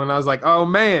Bible and I was like, oh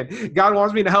man, God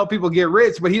wants me to help people get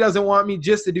rich, but he doesn't want me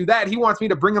just to do that. He wants me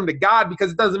to bring them to God,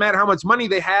 because it doesn't matter how much money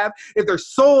they have. If their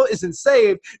soul isn't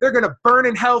saved, they're going to burn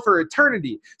in hell for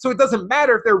eternity. So it doesn't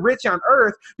matter if they're rich on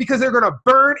earth, because they're going to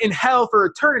burn in hell for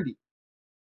eternity.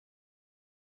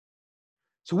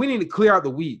 So we need to clear out the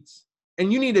weeds.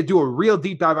 And you need to do a real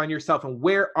deep dive on yourself and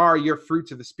where are your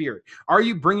fruits of the Spirit? Are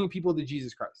you bringing people to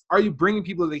Jesus Christ? Are you bringing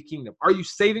people to the kingdom? Are you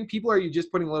saving people? Or are you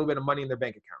just putting a little bit of money in their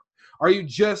bank account? Are you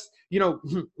just,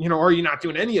 are you not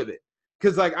doing any of it?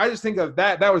 Because I just think of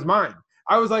that. That was mine.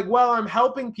 I was like, well, I'm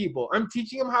helping people. I'm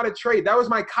teaching them how to trade. That was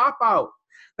my cop-out.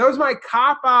 Because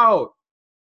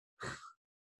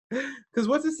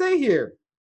what's it say here?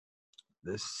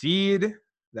 The seed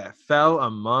that fell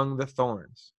among the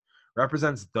thorns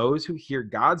represents those who hear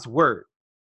God's word,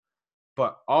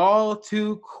 but all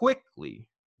too quickly,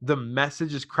 the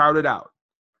message is crowded out.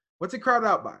 What's it crowded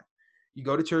out by? You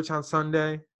go to church on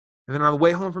Sunday, and then on the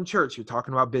way home from church, you're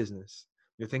talking about business.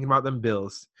 You're thinking about them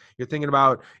bills. You're thinking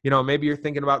about, maybe you're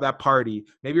thinking about that party.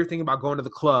 Maybe you're thinking about going to the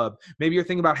club. Maybe you're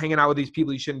thinking about hanging out with these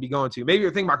people you shouldn't be going to. Maybe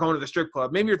you're thinking about going to the strip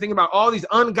club. Maybe you're thinking about all these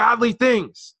ungodly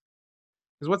things.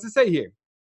 Because what's it say here?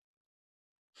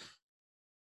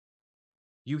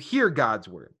 You hear God's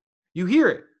word. You hear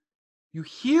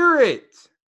it.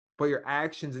 But your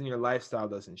actions and your lifestyle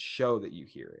doesn't show that you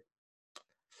hear it.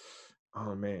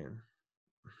 Oh man.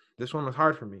 This one was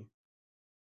hard for me.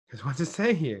 Because what's it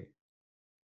say here?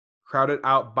 Crowded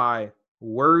out by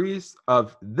worries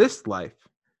of this life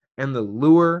and the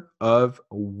lure of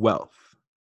wealth.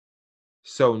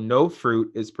 So no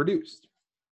fruit is produced.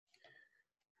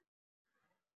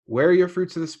 Where are your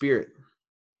fruits of the Spirit?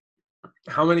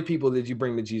 How many people did you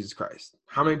bring to Jesus Christ?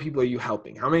 How many people are you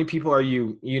helping? How many people are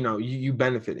you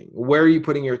benefiting? Where are you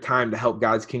putting your time to help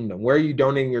God's kingdom? Where are you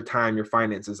donating your time, your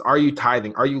finances? Are you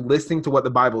tithing? Are you listening to what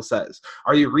the Bible says?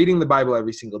 Are you reading the Bible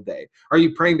every single day? Are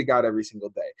you praying to God every single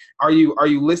day? Are you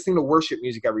listening to worship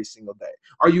music every single day?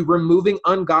 Are you removing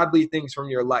ungodly things from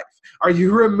your life? Are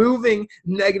you removing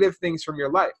negative things from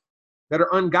your life that are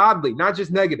ungodly, not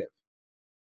just negative?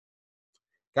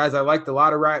 Guys, I liked a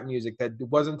lot of rap music that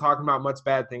wasn't talking about much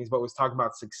bad things, but was talking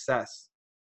about success.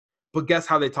 But guess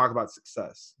how they talk about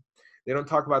success? They don't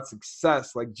talk about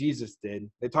success like Jesus did.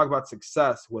 They talk about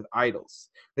success with idols.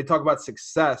 They talk about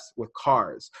success with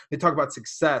cars. They talk about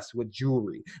success with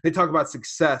jewelry. They talk about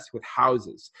success with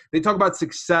houses. They talk about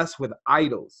success with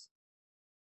idols,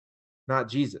 not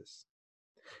Jesus.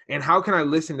 And how can I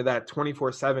listen to that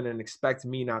 24/7 and expect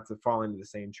me not to fall into the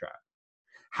same trap?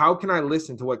 How can I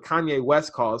listen to what Kanye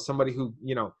West calls somebody who,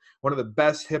 one of the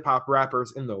best hip hop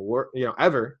rappers in the world,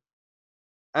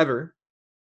 ever.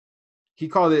 He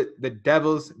called it the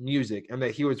devil's music and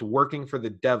that he was working for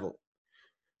the devil.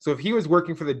 So if he was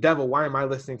working for the devil, why am I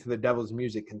listening to the devil's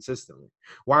music consistently?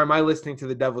 Why am I listening to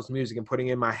the devil's music and putting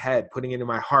it in my head, putting it in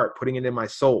my heart, putting it in my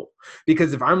soul?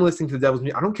 Because if I'm listening to the devil's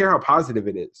music, I don't care how positive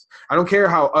it is. I don't care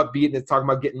how upbeat it's talking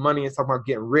about getting money, it's talking about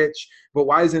getting rich. But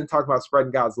why isn't it talking about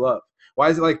spreading God's love? Why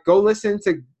is it go listen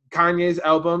to Kanye's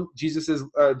album, Jesus is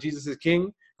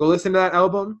King. Go listen to that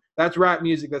album. That's rap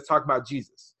music that's talking about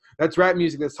Jesus. That's rap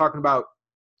music that's talking about,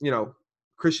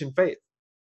 Christian faith.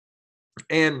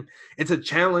 And it's a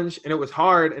challenge, and it was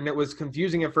hard, and it was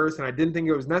confusing at first, and I didn't think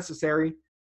it was necessary.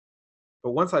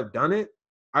 But once I've done it,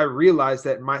 I realized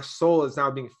that my soul is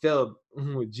now being filled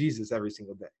with Jesus every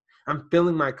single day. I'm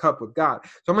filling my cup with God. So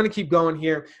I'm going to keep going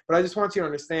here, but I just want you to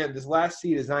understand this last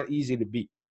seed is not easy to beat.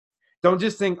 Don't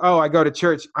just think, oh, I go to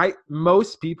church.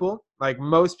 Most people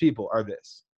are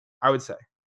this. I would say.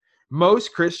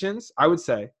 Most Christians, I would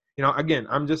say, Again,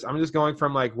 I'm just going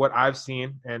from like what I've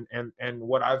seen and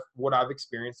what I've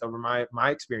experienced over my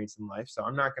experience in life. So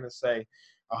I'm not going to say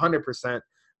 100%,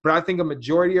 but I think a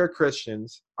majority of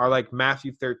Christians are like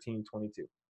Matthew 13:22.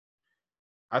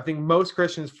 I think most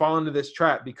Christians fall into this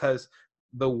trap because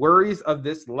the worries of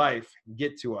this life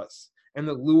get to us and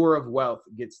the lure of wealth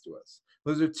gets to us.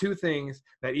 Those are two things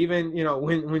that even,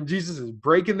 when Jesus is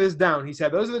breaking this down, he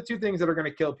said, those are the two things that are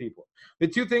going to kill people. The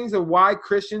two things of why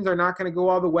Christians are not going to go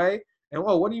all the way. And,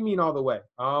 what do you mean all the way?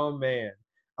 Oh, man.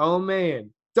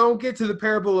 Don't get to the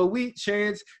parable of wheat,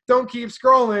 Chance. Don't keep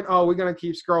scrolling. Oh, we're going to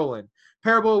keep scrolling.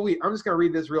 Parable of wheat. I'm just going to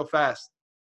read this real fast,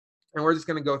 and we're just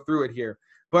going to go through it here.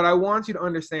 But I want you to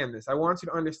understand this. I want you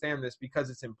to understand this because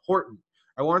it's important.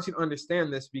 I want you to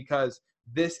understand this because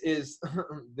this is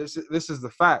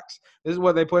the facts. This is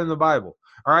what they put in the Bible.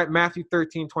 All right, Matthew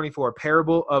 13:24,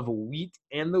 parable of wheat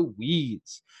and the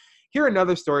weeds. Here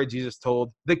another story Jesus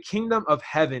told. The kingdom of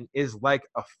heaven is like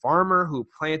a farmer who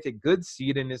planted good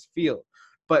seed in his field.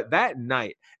 But that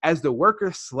night, as the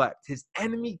workers slept, his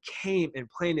enemy came and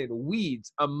planted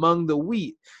weeds among the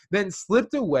wheat, then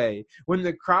slipped away. When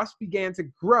the crops began to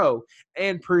grow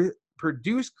and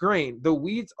produce grain, the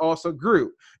weeds also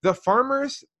grew. The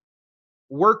farmer's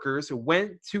workers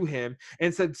went to him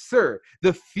and said, "Sir,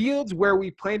 the fields where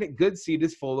we planted good seed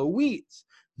is full of weeds."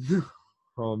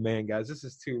 Oh man, guys, this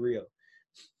is too real.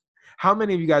 How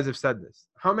many of you guys have said this?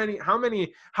 How many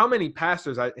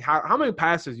pastors how many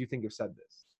pastors you think have said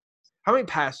this? How many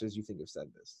pastors you think have said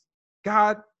this?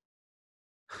 God,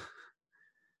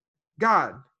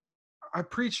 I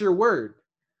preach your word.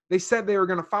 They said they were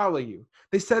going to follow you.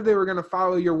 They said they were going to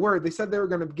follow your word. They said they were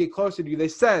going to get closer to you. They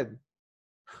said,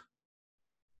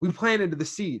 we planted the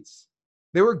seeds.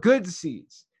 They were good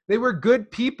seeds. They were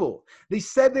good people. They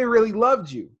said they really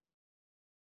loved you.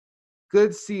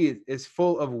 Good seed is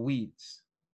full of weeds.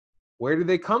 Where do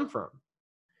they come from?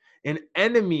 An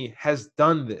enemy has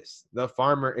done this, the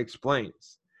farmer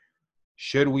explains.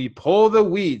 Should we pull the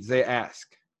weeds, they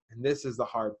ask. And this is the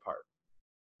hard part.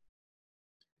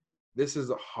 This is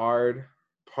the hard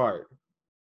part.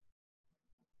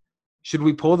 Should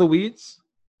we pull the weeds?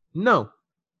 No,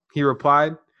 he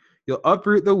replied. You'll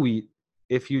uproot the wheat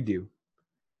if you do.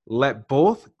 Let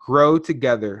both grow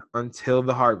together until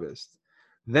the harvest.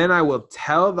 Then I will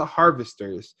tell the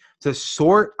harvesters to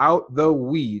sort out the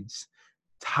weeds,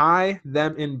 tie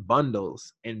them in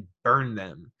bundles, and burn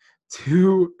them,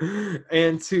 to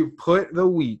put the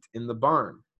wheat in the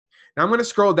barn. Now I'm going to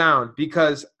scroll down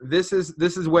because this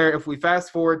is where, if we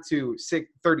fast forward to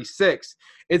 36,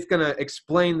 it's going to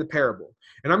explain the parable.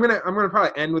 And I'm going to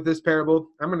probably end with this parable.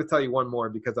 I'm going to tell you one more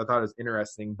because I thought it was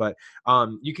interesting, but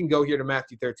you can go here to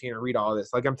Matthew 13 and read all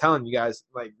this. Like I'm telling you guys,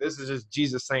 like this is just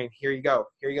Jesus saying, here you go.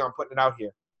 I'm putting it out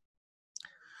here.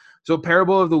 So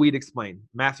parable of the wheat explained,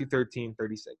 Matthew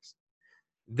 13:36.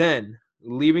 Then,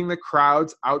 leaving the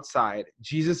crowds outside,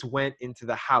 Jesus went into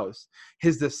the house.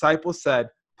 His disciples said,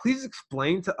 "Please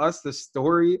explain to us the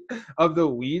story of the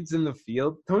weeds in the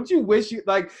field." Don't you wish you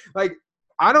like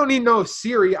I don't need no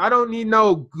Siri. I don't need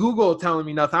no Google telling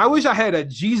me nothing. I wish I had a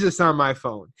Jesus on my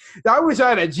phone. I wish I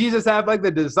had a Jesus app like the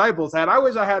disciples had. I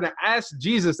wish I had an Ask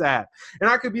Jesus app. And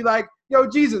I could be like, yo,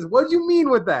 Jesus, what do you mean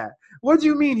with that? What do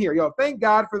you mean here? Yo, thank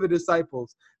God for the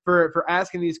disciples for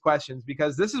asking these questions,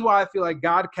 because this is why I feel like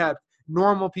God kept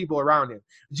normal people around him.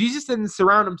 Jesus didn't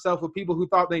surround himself with people who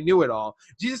thought they knew it all.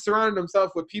 Jesus surrounded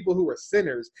himself with people who were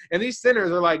sinners. And these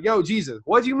sinners are like, yo, Jesus,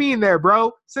 what do you mean there,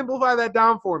 bro? Simplify that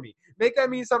down for me. Make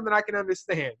that mean something I can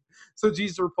understand. So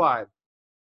Jesus replied,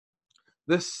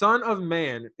 the Son of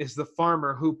Man is the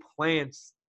farmer who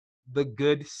plants the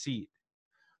good seed.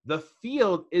 The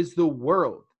field is the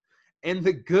world, and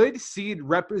the good seed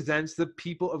represents the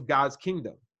people of God's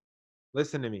kingdom.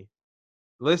 Listen to me.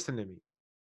 Listen to me.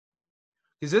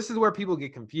 Because this is where people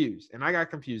get confused, and I got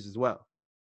confused as well.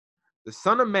 The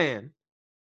Son of Man,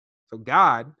 so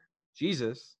God,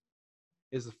 Jesus,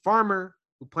 is the farmer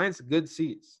who plants good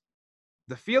seeds.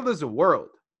 The field is the world.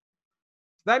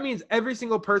 That means every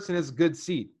single person is good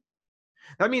seed.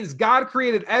 That means God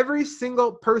created every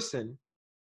single person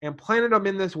and planted them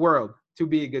in this world to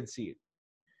be a good seed.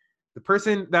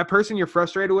 That person you're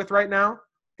frustrated with right now,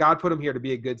 God put him here to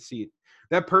be a good seed.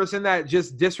 That person that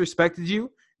just disrespected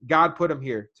you, God put him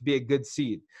here to be a good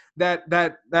seed. That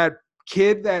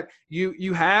kid that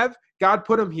you have, God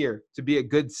put him here to be a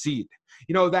good seed.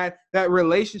 You know, that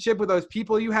relationship with those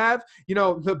people you have, you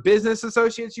know, the business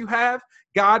associates you have,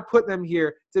 God put them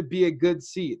here to be a good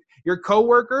seed. Your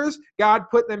coworkers, God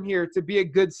put them here to be a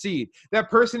good seed.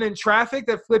 That person in traffic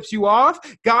that flips you off,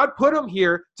 God put them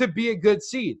here to be a good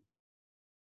seed.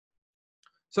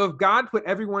 So if God put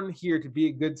everyone here to be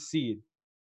a good seed,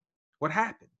 What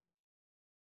happened?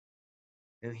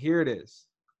 And here it is.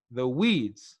 The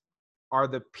weeds are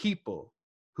the people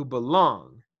who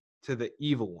belong to the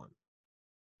evil one.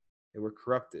 They were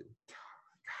corrupted.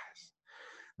 Guys,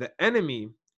 the enemy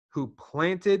who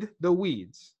planted the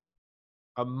weeds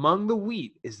among the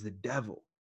wheat is the devil.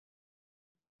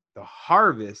 The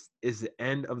harvest is the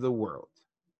end of the world.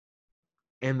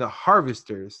 And the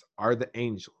harvesters are the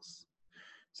angels.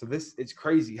 So it's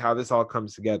crazy how this all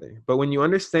comes together. But when you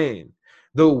understand,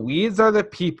 the weeds are the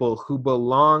people who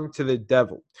belong to the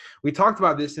devil. We talked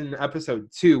about this in episode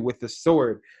 2 with the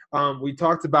sword. We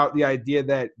talked about the idea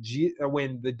that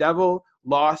when the devil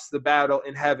lost the battle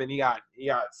in heaven, he got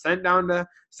sent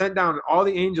down all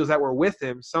the angels that were with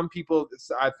him. Some people,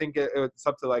 I think it's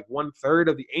up to like 1/3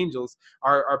 of the angels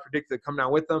are predicted to come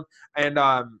down with them. And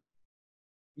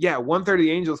 1/3 of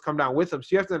the angels come down with them. So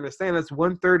you have to understand that's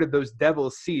 1/3 of those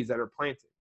devil's seeds that are planted.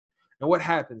 And what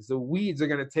happens? The weeds are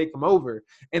going to take them over,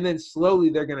 and then slowly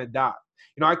they're going to die.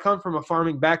 I come from a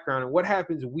farming background, and what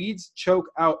happens? Weeds choke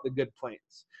out the good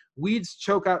plants. Weeds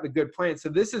choke out the good plants. So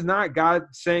this is not God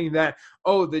saying that,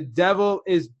 oh, the devil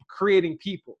is creating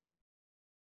people.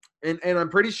 And I'm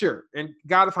pretty sure, and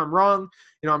God, if I'm wrong,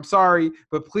 I'm sorry,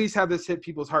 but please have this hit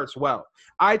people's hearts well.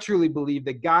 I truly believe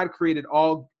that God created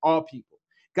all people.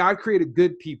 God created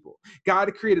good people.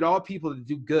 God created all people to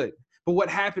do good. But what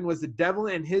happened was the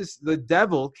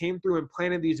devil came through and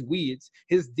planted these weeds,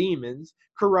 his demons,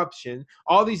 corruption,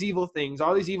 all these evil things,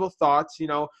 all these evil thoughts,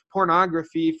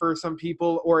 pornography for some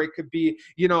people, or it could be,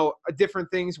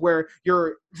 different things where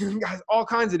you're all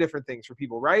kinds of different things for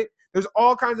people, right? There's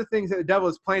all kinds of things that the devil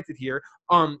has planted here.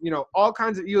 All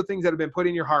kinds of evil things that have been put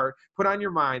in your heart, put on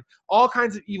your mind, all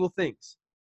kinds of evil things,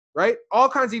 right? All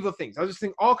kinds of evil things. I was just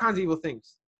thinking all kinds of evil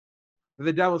things that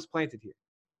the devil's planted here.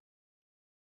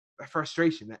 That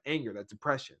frustration, that anger, that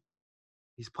depression.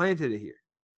 He's planted it here.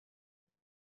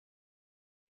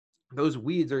 Those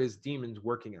weeds are his demons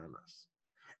working on us.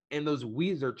 And those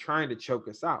weeds are trying to choke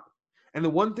us out. And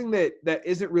the one thing that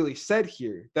isn't really said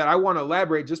here that I want to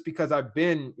elaborate, just because I've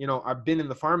been in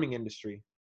the farming industry,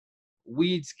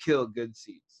 weeds kill good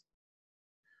seeds.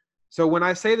 So when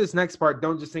I say this next part,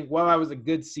 don't just think, well, I was a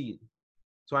good seed,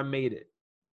 so I made it.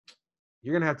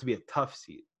 You're going to have to be a tough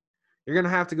seed. You're going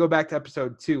to have to go back to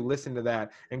episode 2, listen to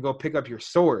that, and go pick up your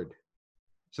sword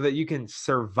so that you can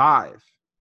survive.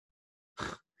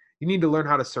 You need to learn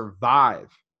how to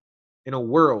survive in a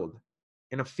world,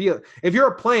 in a field. If you're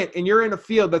a plant and you're in a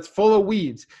field that's full of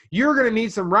weeds, you're going to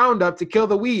need some Roundup to kill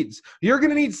the weeds. You're going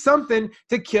to need something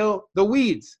to kill the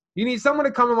weeds. You need someone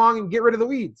to come along and get rid of the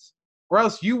weeds, or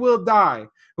else you will die.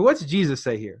 But what's Jesus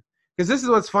say here? Because this is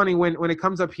what's funny when it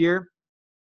comes up here.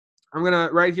 I'm going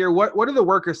to write here, what do the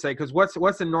workers say? Because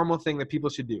what's the normal thing that people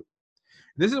should do?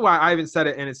 This is why I even said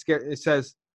it, and it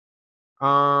says,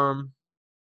 right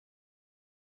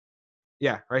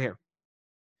here.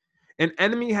 An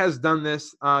enemy has done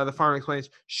this, the farmer explains.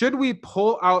 Should we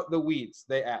pull out the weeds,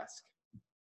 they ask.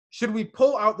 Should we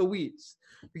pull out the weeds?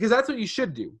 Because that's what you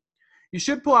should do. You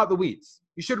should pull out the weeds.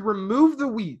 You should remove the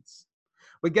weeds.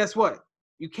 But guess what?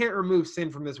 You can't remove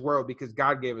sin from this world because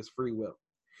God gave us free will.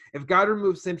 If God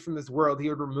removed sin from this world, he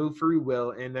would remove free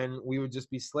will, and then we would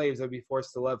just be slaves that would be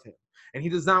forced to love him. And he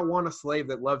does not want a slave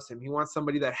that loves him. He wants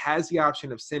somebody that has the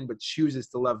option of sin but chooses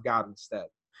to love God instead.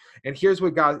 And here's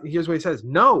what he says.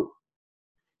 No,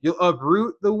 you'll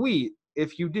uproot the wheat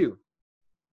if you do.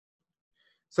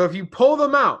 So if you pull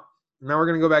them out, now we're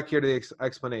going to go back here to the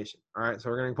explanation. All right, so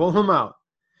we're going to pull them out.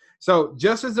 So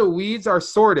just as the weeds are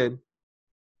sorted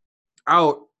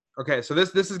out, okay, so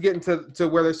this is getting to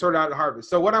where they're sorted out at harvest.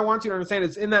 So what I want you to understand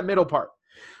is in that middle part.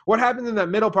 What happens in that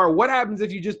middle part? What happens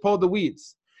if you just pulled the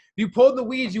weeds? If you pulled the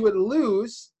weeds, you would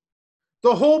lose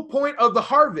the whole point of the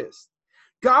harvest.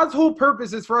 God's whole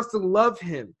purpose is for us to love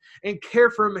him and care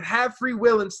for him and have free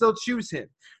will and still choose him.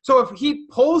 So if he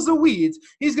pulls the weeds,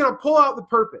 he's going to pull out the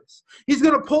purpose. He's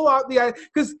going to pull out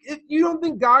because you don't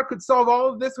think God could solve all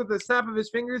of this with a snap of his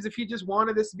fingers if he just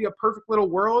wanted this to be a perfect little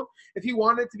world, if he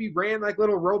wanted it to be ran like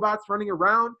little robots running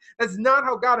around. That's not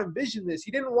how God envisioned this.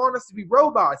 He didn't want us to be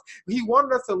robots. He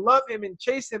wanted us to love him and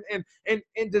chase him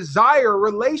and desire a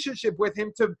relationship with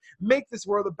him to make this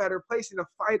world a better place and to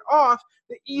fight off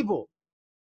the evil.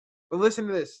 But listen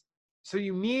to this. So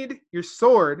you need your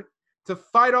sword to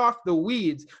fight off the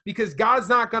weeds because God's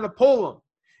not going to pull them.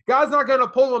 God's not going to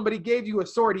pull them, but he gave you a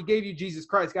sword. He gave you Jesus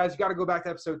Christ. Guys, you got to go back to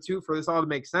episode 2 for this all to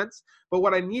make sense. But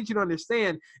what I need you to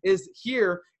understand is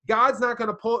here, God's not going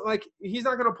to pull, he's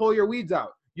not going to pull your weeds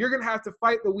out. You're going to have to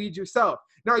fight the weeds yourself.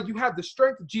 Now, you have the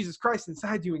strength of Jesus Christ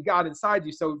inside you and God inside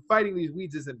you, so fighting these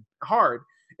weeds isn't hard.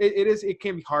 it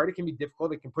can be hard, it can be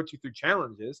difficult, it can put you through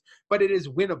challenges, but it is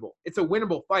winnable. It's a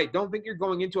winnable fight. Don't think you're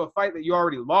going into a fight that you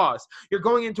already lost. You're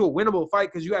going into a winnable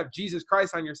fight because you have Jesus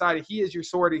Christ on your side, and he is your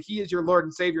sword, and he is your Lord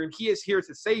and Savior, and he is here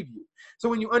to save you. So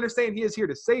when you understand he is here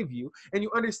to save you, and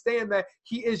you understand that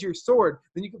he is your sword,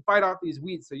 then you can fight off these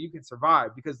weeds so you can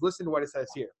survive. Because listen to what it says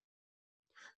here.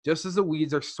 Just as the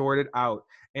weeds are sorted out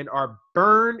and are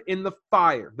burned in the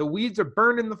fire, the weeds are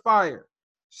burned in the fire,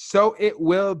 so it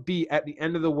will be at the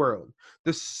end of the world.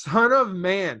 The Son of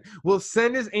Man will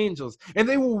send his angels, and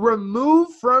they will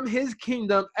remove from his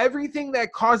kingdom everything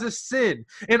that causes sin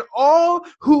and all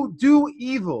who do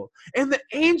evil. And the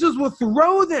angels will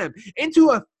throw them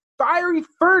into a fiery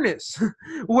furnace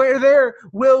where there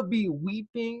will be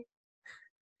weeping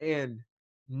and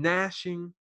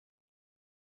gnashing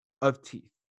of teeth.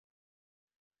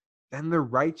 Then the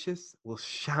righteous will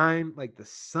shine like the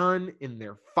sun in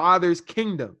their Father's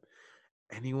kingdom.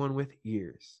 Anyone with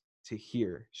ears to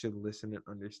hear should listen and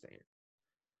understand.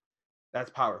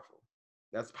 That's powerful.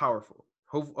 That's powerful.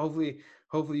 Hopefully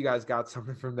you guys got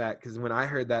something from that, because when I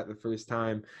heard that the first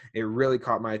time, it really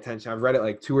caught my attention. I've read it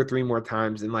like 2 or 3 more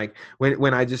times, and like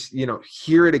when I just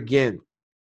hear it again,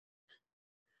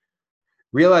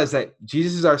 realize that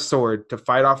Jesus is our sword to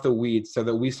fight off the weeds so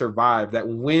that we survive, that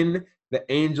when the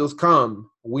angels come,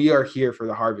 we are here for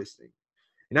the harvesting.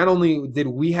 And not only did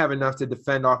we have enough to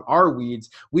defend off our weeds,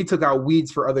 we took out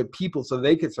weeds for other people so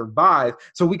they could survive,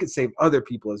 so we could save other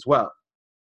people as well.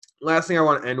 Last thing I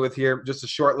want to end with here, just a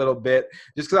short little bit,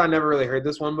 just because I never really heard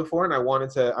this one before, and I wanted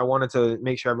to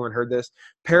make sure everyone heard this.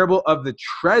 Parable of the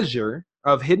treasure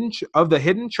of the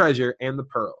hidden treasure and the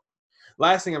pearl.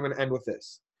 Last thing I'm going to end with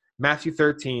this. Matthew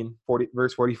 13,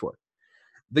 verse 44.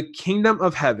 The kingdom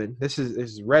of heaven, this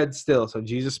is read still, so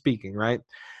Jesus speaking, right?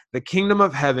 The kingdom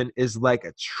of heaven is like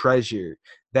a treasure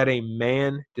that a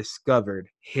man discovered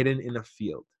hidden in a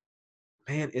field.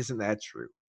 Man, isn't that true?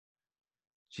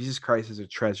 Jesus Christ is a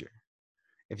treasure.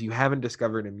 If you haven't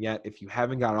discovered him yet, if you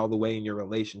haven't got all the way in your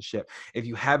relationship, if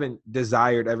you haven't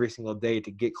desired every single day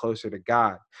to get closer to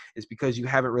God, it's because you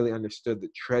haven't really understood the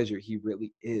treasure he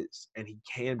really is, and he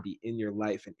can be in your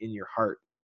life and in your heart.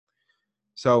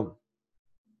 So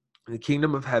the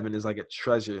kingdom of heaven is like a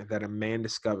treasure that a man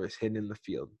discovers hidden in the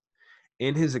field.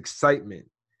 In his excitement,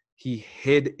 he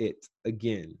hid it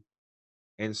again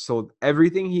and sold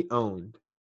everything he owned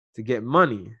to get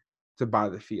money to buy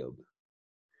the field.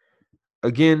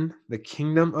 Again, the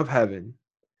kingdom of heaven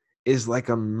is like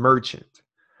a merchant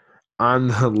on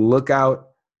the lookout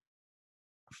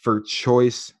for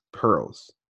choice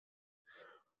pearls.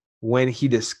 When he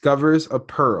discovers a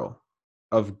pearl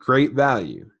of great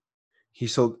value, he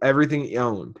sold everything he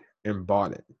owned and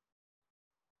bought it.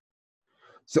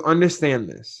 So understand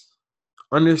this.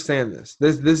 Understand this.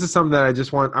 This is something that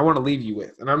I want to leave you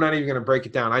with. And I'm not even going to break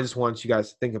it down. I just want you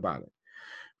guys to think about it.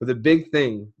 But the big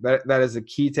thing that is a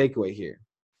key takeaway here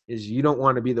is you don't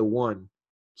want to be the one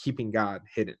keeping God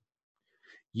hidden.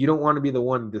 You don't want to be the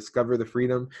one to discover the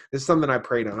freedom. This is something I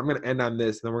prayed on. I'm going to end on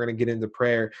this, and then we're going to get into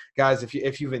prayer. Guys,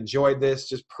 if you've enjoyed this,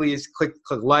 just please click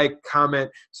like,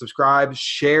 comment, subscribe,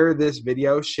 share this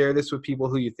video. Share this with people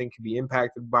who you think could be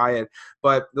impacted by it.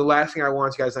 But the last thing I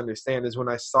want you guys to understand is when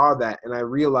I saw that and I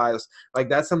realized, like,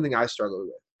 that's something I struggled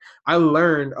with. I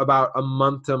learned about a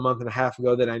month to a month and a half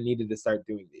ago that I needed to start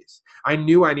doing these. I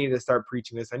knew I needed to start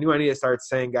preaching this. I knew I needed to start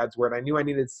saying God's word. I knew I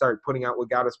needed to start putting out what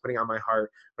God was putting on my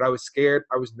heart. But I was scared.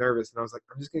 I was nervous. And I was like,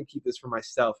 I'm just going to keep this for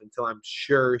myself until I'm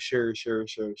sure.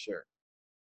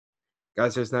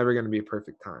 Guys, there's never going to be a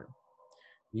perfect time.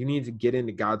 You need to get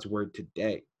into God's word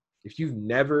today. If you've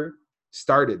never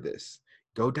started this,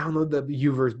 go download the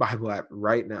YouVerse Bible app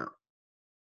right now.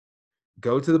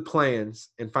 Go to the plans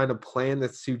and find a plan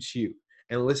that suits you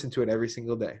and listen to it every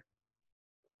single day.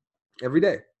 Every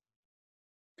day.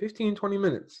 15, 20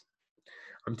 minutes.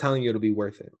 I'm telling you it'll be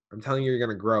worth it. I'm telling you you're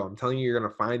going to grow. I'm telling you you're going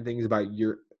to find things about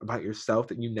yourself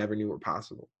that you never knew were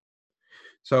possible.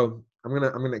 So I'm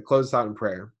going to close this out in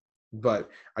prayer, but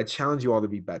I challenge you all to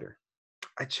be better.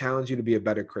 I challenge you to be a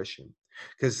better Christian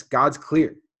because God's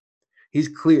clear. He's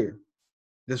clear.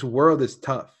 This world is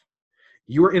tough.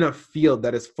 You are in a field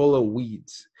that is full of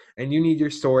weeds, and you need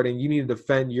your sword, and you need to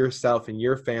defend yourself and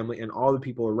your family and all the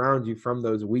people around you from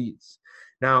those weeds.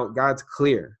 Now, God's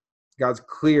clear. God's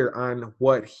clear on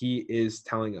what he is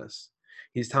telling us.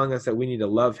 He's telling us that we need to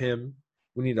love him.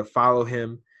 We need to follow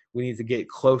him. We need to get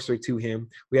closer to him.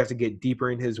 We have to get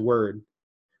deeper in his word.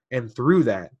 And through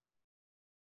that,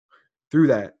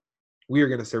 we are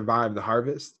going to survive the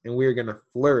harvest, and we are going to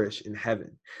flourish in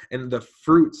heaven. And the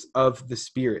fruits of the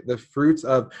Spirit, the fruits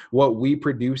of what we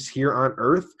produce here on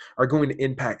earth are going to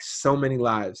impact so many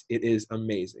lives. It is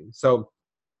amazing. So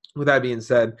With that being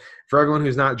said, for everyone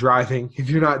who's not driving, if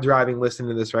you're not driving, listening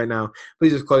to this right now,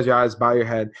 please just close your eyes, bow your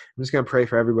head. I'm just going to pray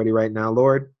for everybody right now.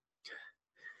 Lord,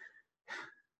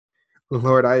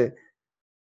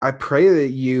 I pray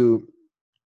that you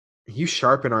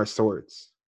sharpen our swords.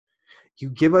 You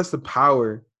give us the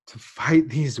power to fight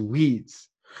these weeds,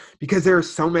 because there are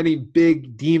so many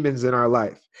big demons in our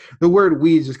life. The word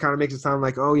weeds just kind of makes it sound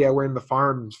like, oh yeah, we're in the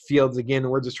farm fields again,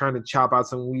 and we're just trying to chop out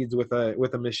some weeds with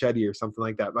a machete or something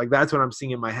like that. Like, that's what I'm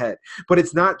seeing in my head. But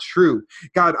it's not true.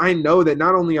 God, I know that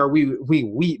not only are we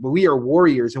wheat, but we are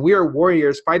warriors, and we are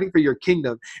warriors fighting for your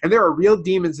kingdom. And there are real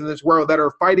demons in this world that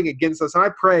are fighting against us. And I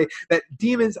pray that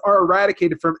demons are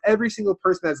eradicated from every single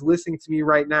person that's listening to me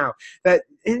right now. That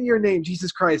in your name,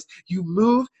 Jesus Christ, you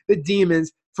move the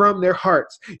demons from their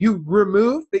hearts. You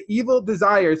remove the evil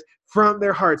desires from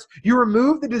their hearts. You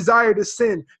remove the desire to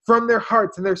sin from their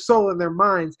hearts and their soul and their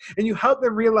minds. And you help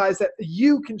them realize that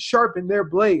you can sharpen their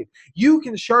blade. You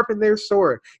can sharpen their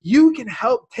sword. You can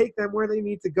help take them where they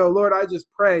need to go. Lord, I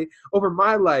just pray over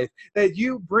my life that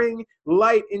you bring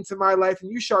light into my life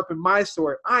and you sharpen my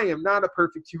sword. I am not a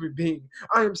perfect human being.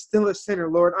 I am still a sinner,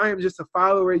 Lord. I am just a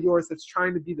follower of yours that's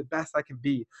trying to be the best I can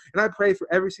be. And I pray for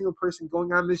every single person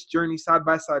going on this journey side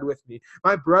by side with me,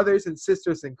 my brothers and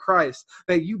sisters in Christ,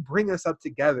 that you bring us up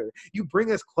together. You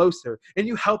bring us closer, and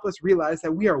you help us realize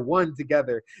that we are one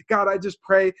together. God, I just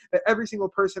pray that every single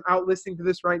person out listening to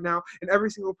this right now, and every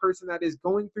single person that is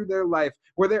going through their life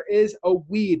where there is a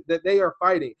weed that they are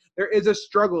fighting, there is a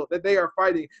struggle that they are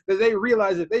fighting, that they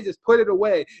realize that they just put it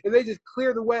away, and they just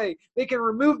clear the way, they can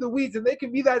remove the weeds, and they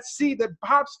can be that seed that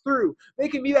pops through. They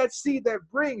can be that seed that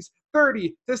brings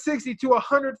 30 to 60 to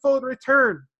 100-fold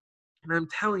return. And I'm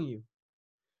telling you,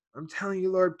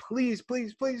 Lord, please,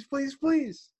 please, please, please,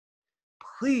 please,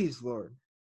 please, Lord,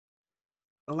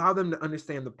 allow them to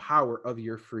understand the power of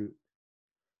your fruit.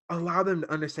 Allow them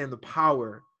to understand the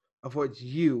power of what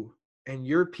you and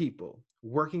your people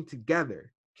working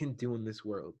together can do in this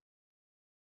world.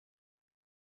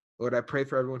 Lord, I pray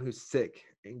for everyone who's sick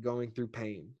and going through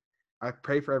pain. I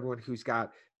pray for everyone who's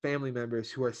got family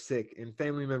members who are sick and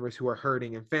family members who are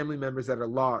hurting and family members that are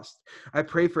lost. I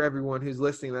pray for everyone who's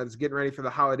listening that is getting ready for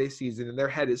the holiday season and their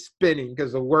head is spinning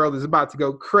because the world is about to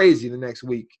go crazy the next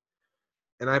week.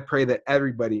 And I pray that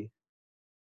everybody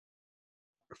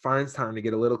finds time to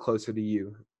get a little closer to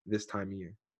you this time of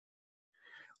year.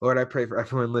 Lord, I pray for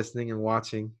everyone listening and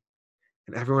watching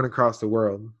and everyone across the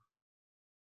world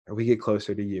that we get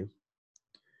closer to you.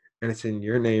 And it's in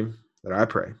your name that I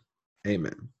pray.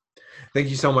 Amen. Thank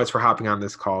you so much for hopping on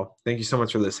this call. Thank you so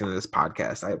much for listening to this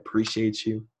podcast. I appreciate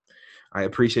you.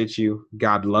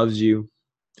 God loves you.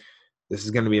 This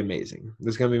is going to be amazing.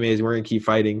 We're going to keep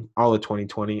fighting all of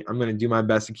 2020. I'm going to do my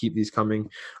best to keep these coming.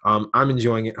 I'm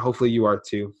enjoying it. Hopefully you are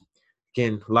too.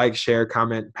 Again, like, share,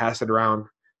 comment, pass it around.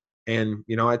 And,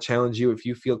 I challenge you, if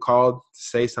you feel called to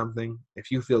say something,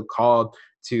 if you feel called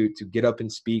to get up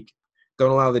and speak,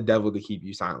 don't allow the devil to keep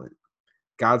you silent.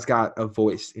 God's got a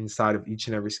voice inside of each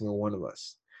and every single one of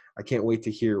us. I can't wait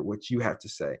to hear what you have to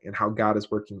say and how God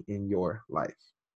is working in your life.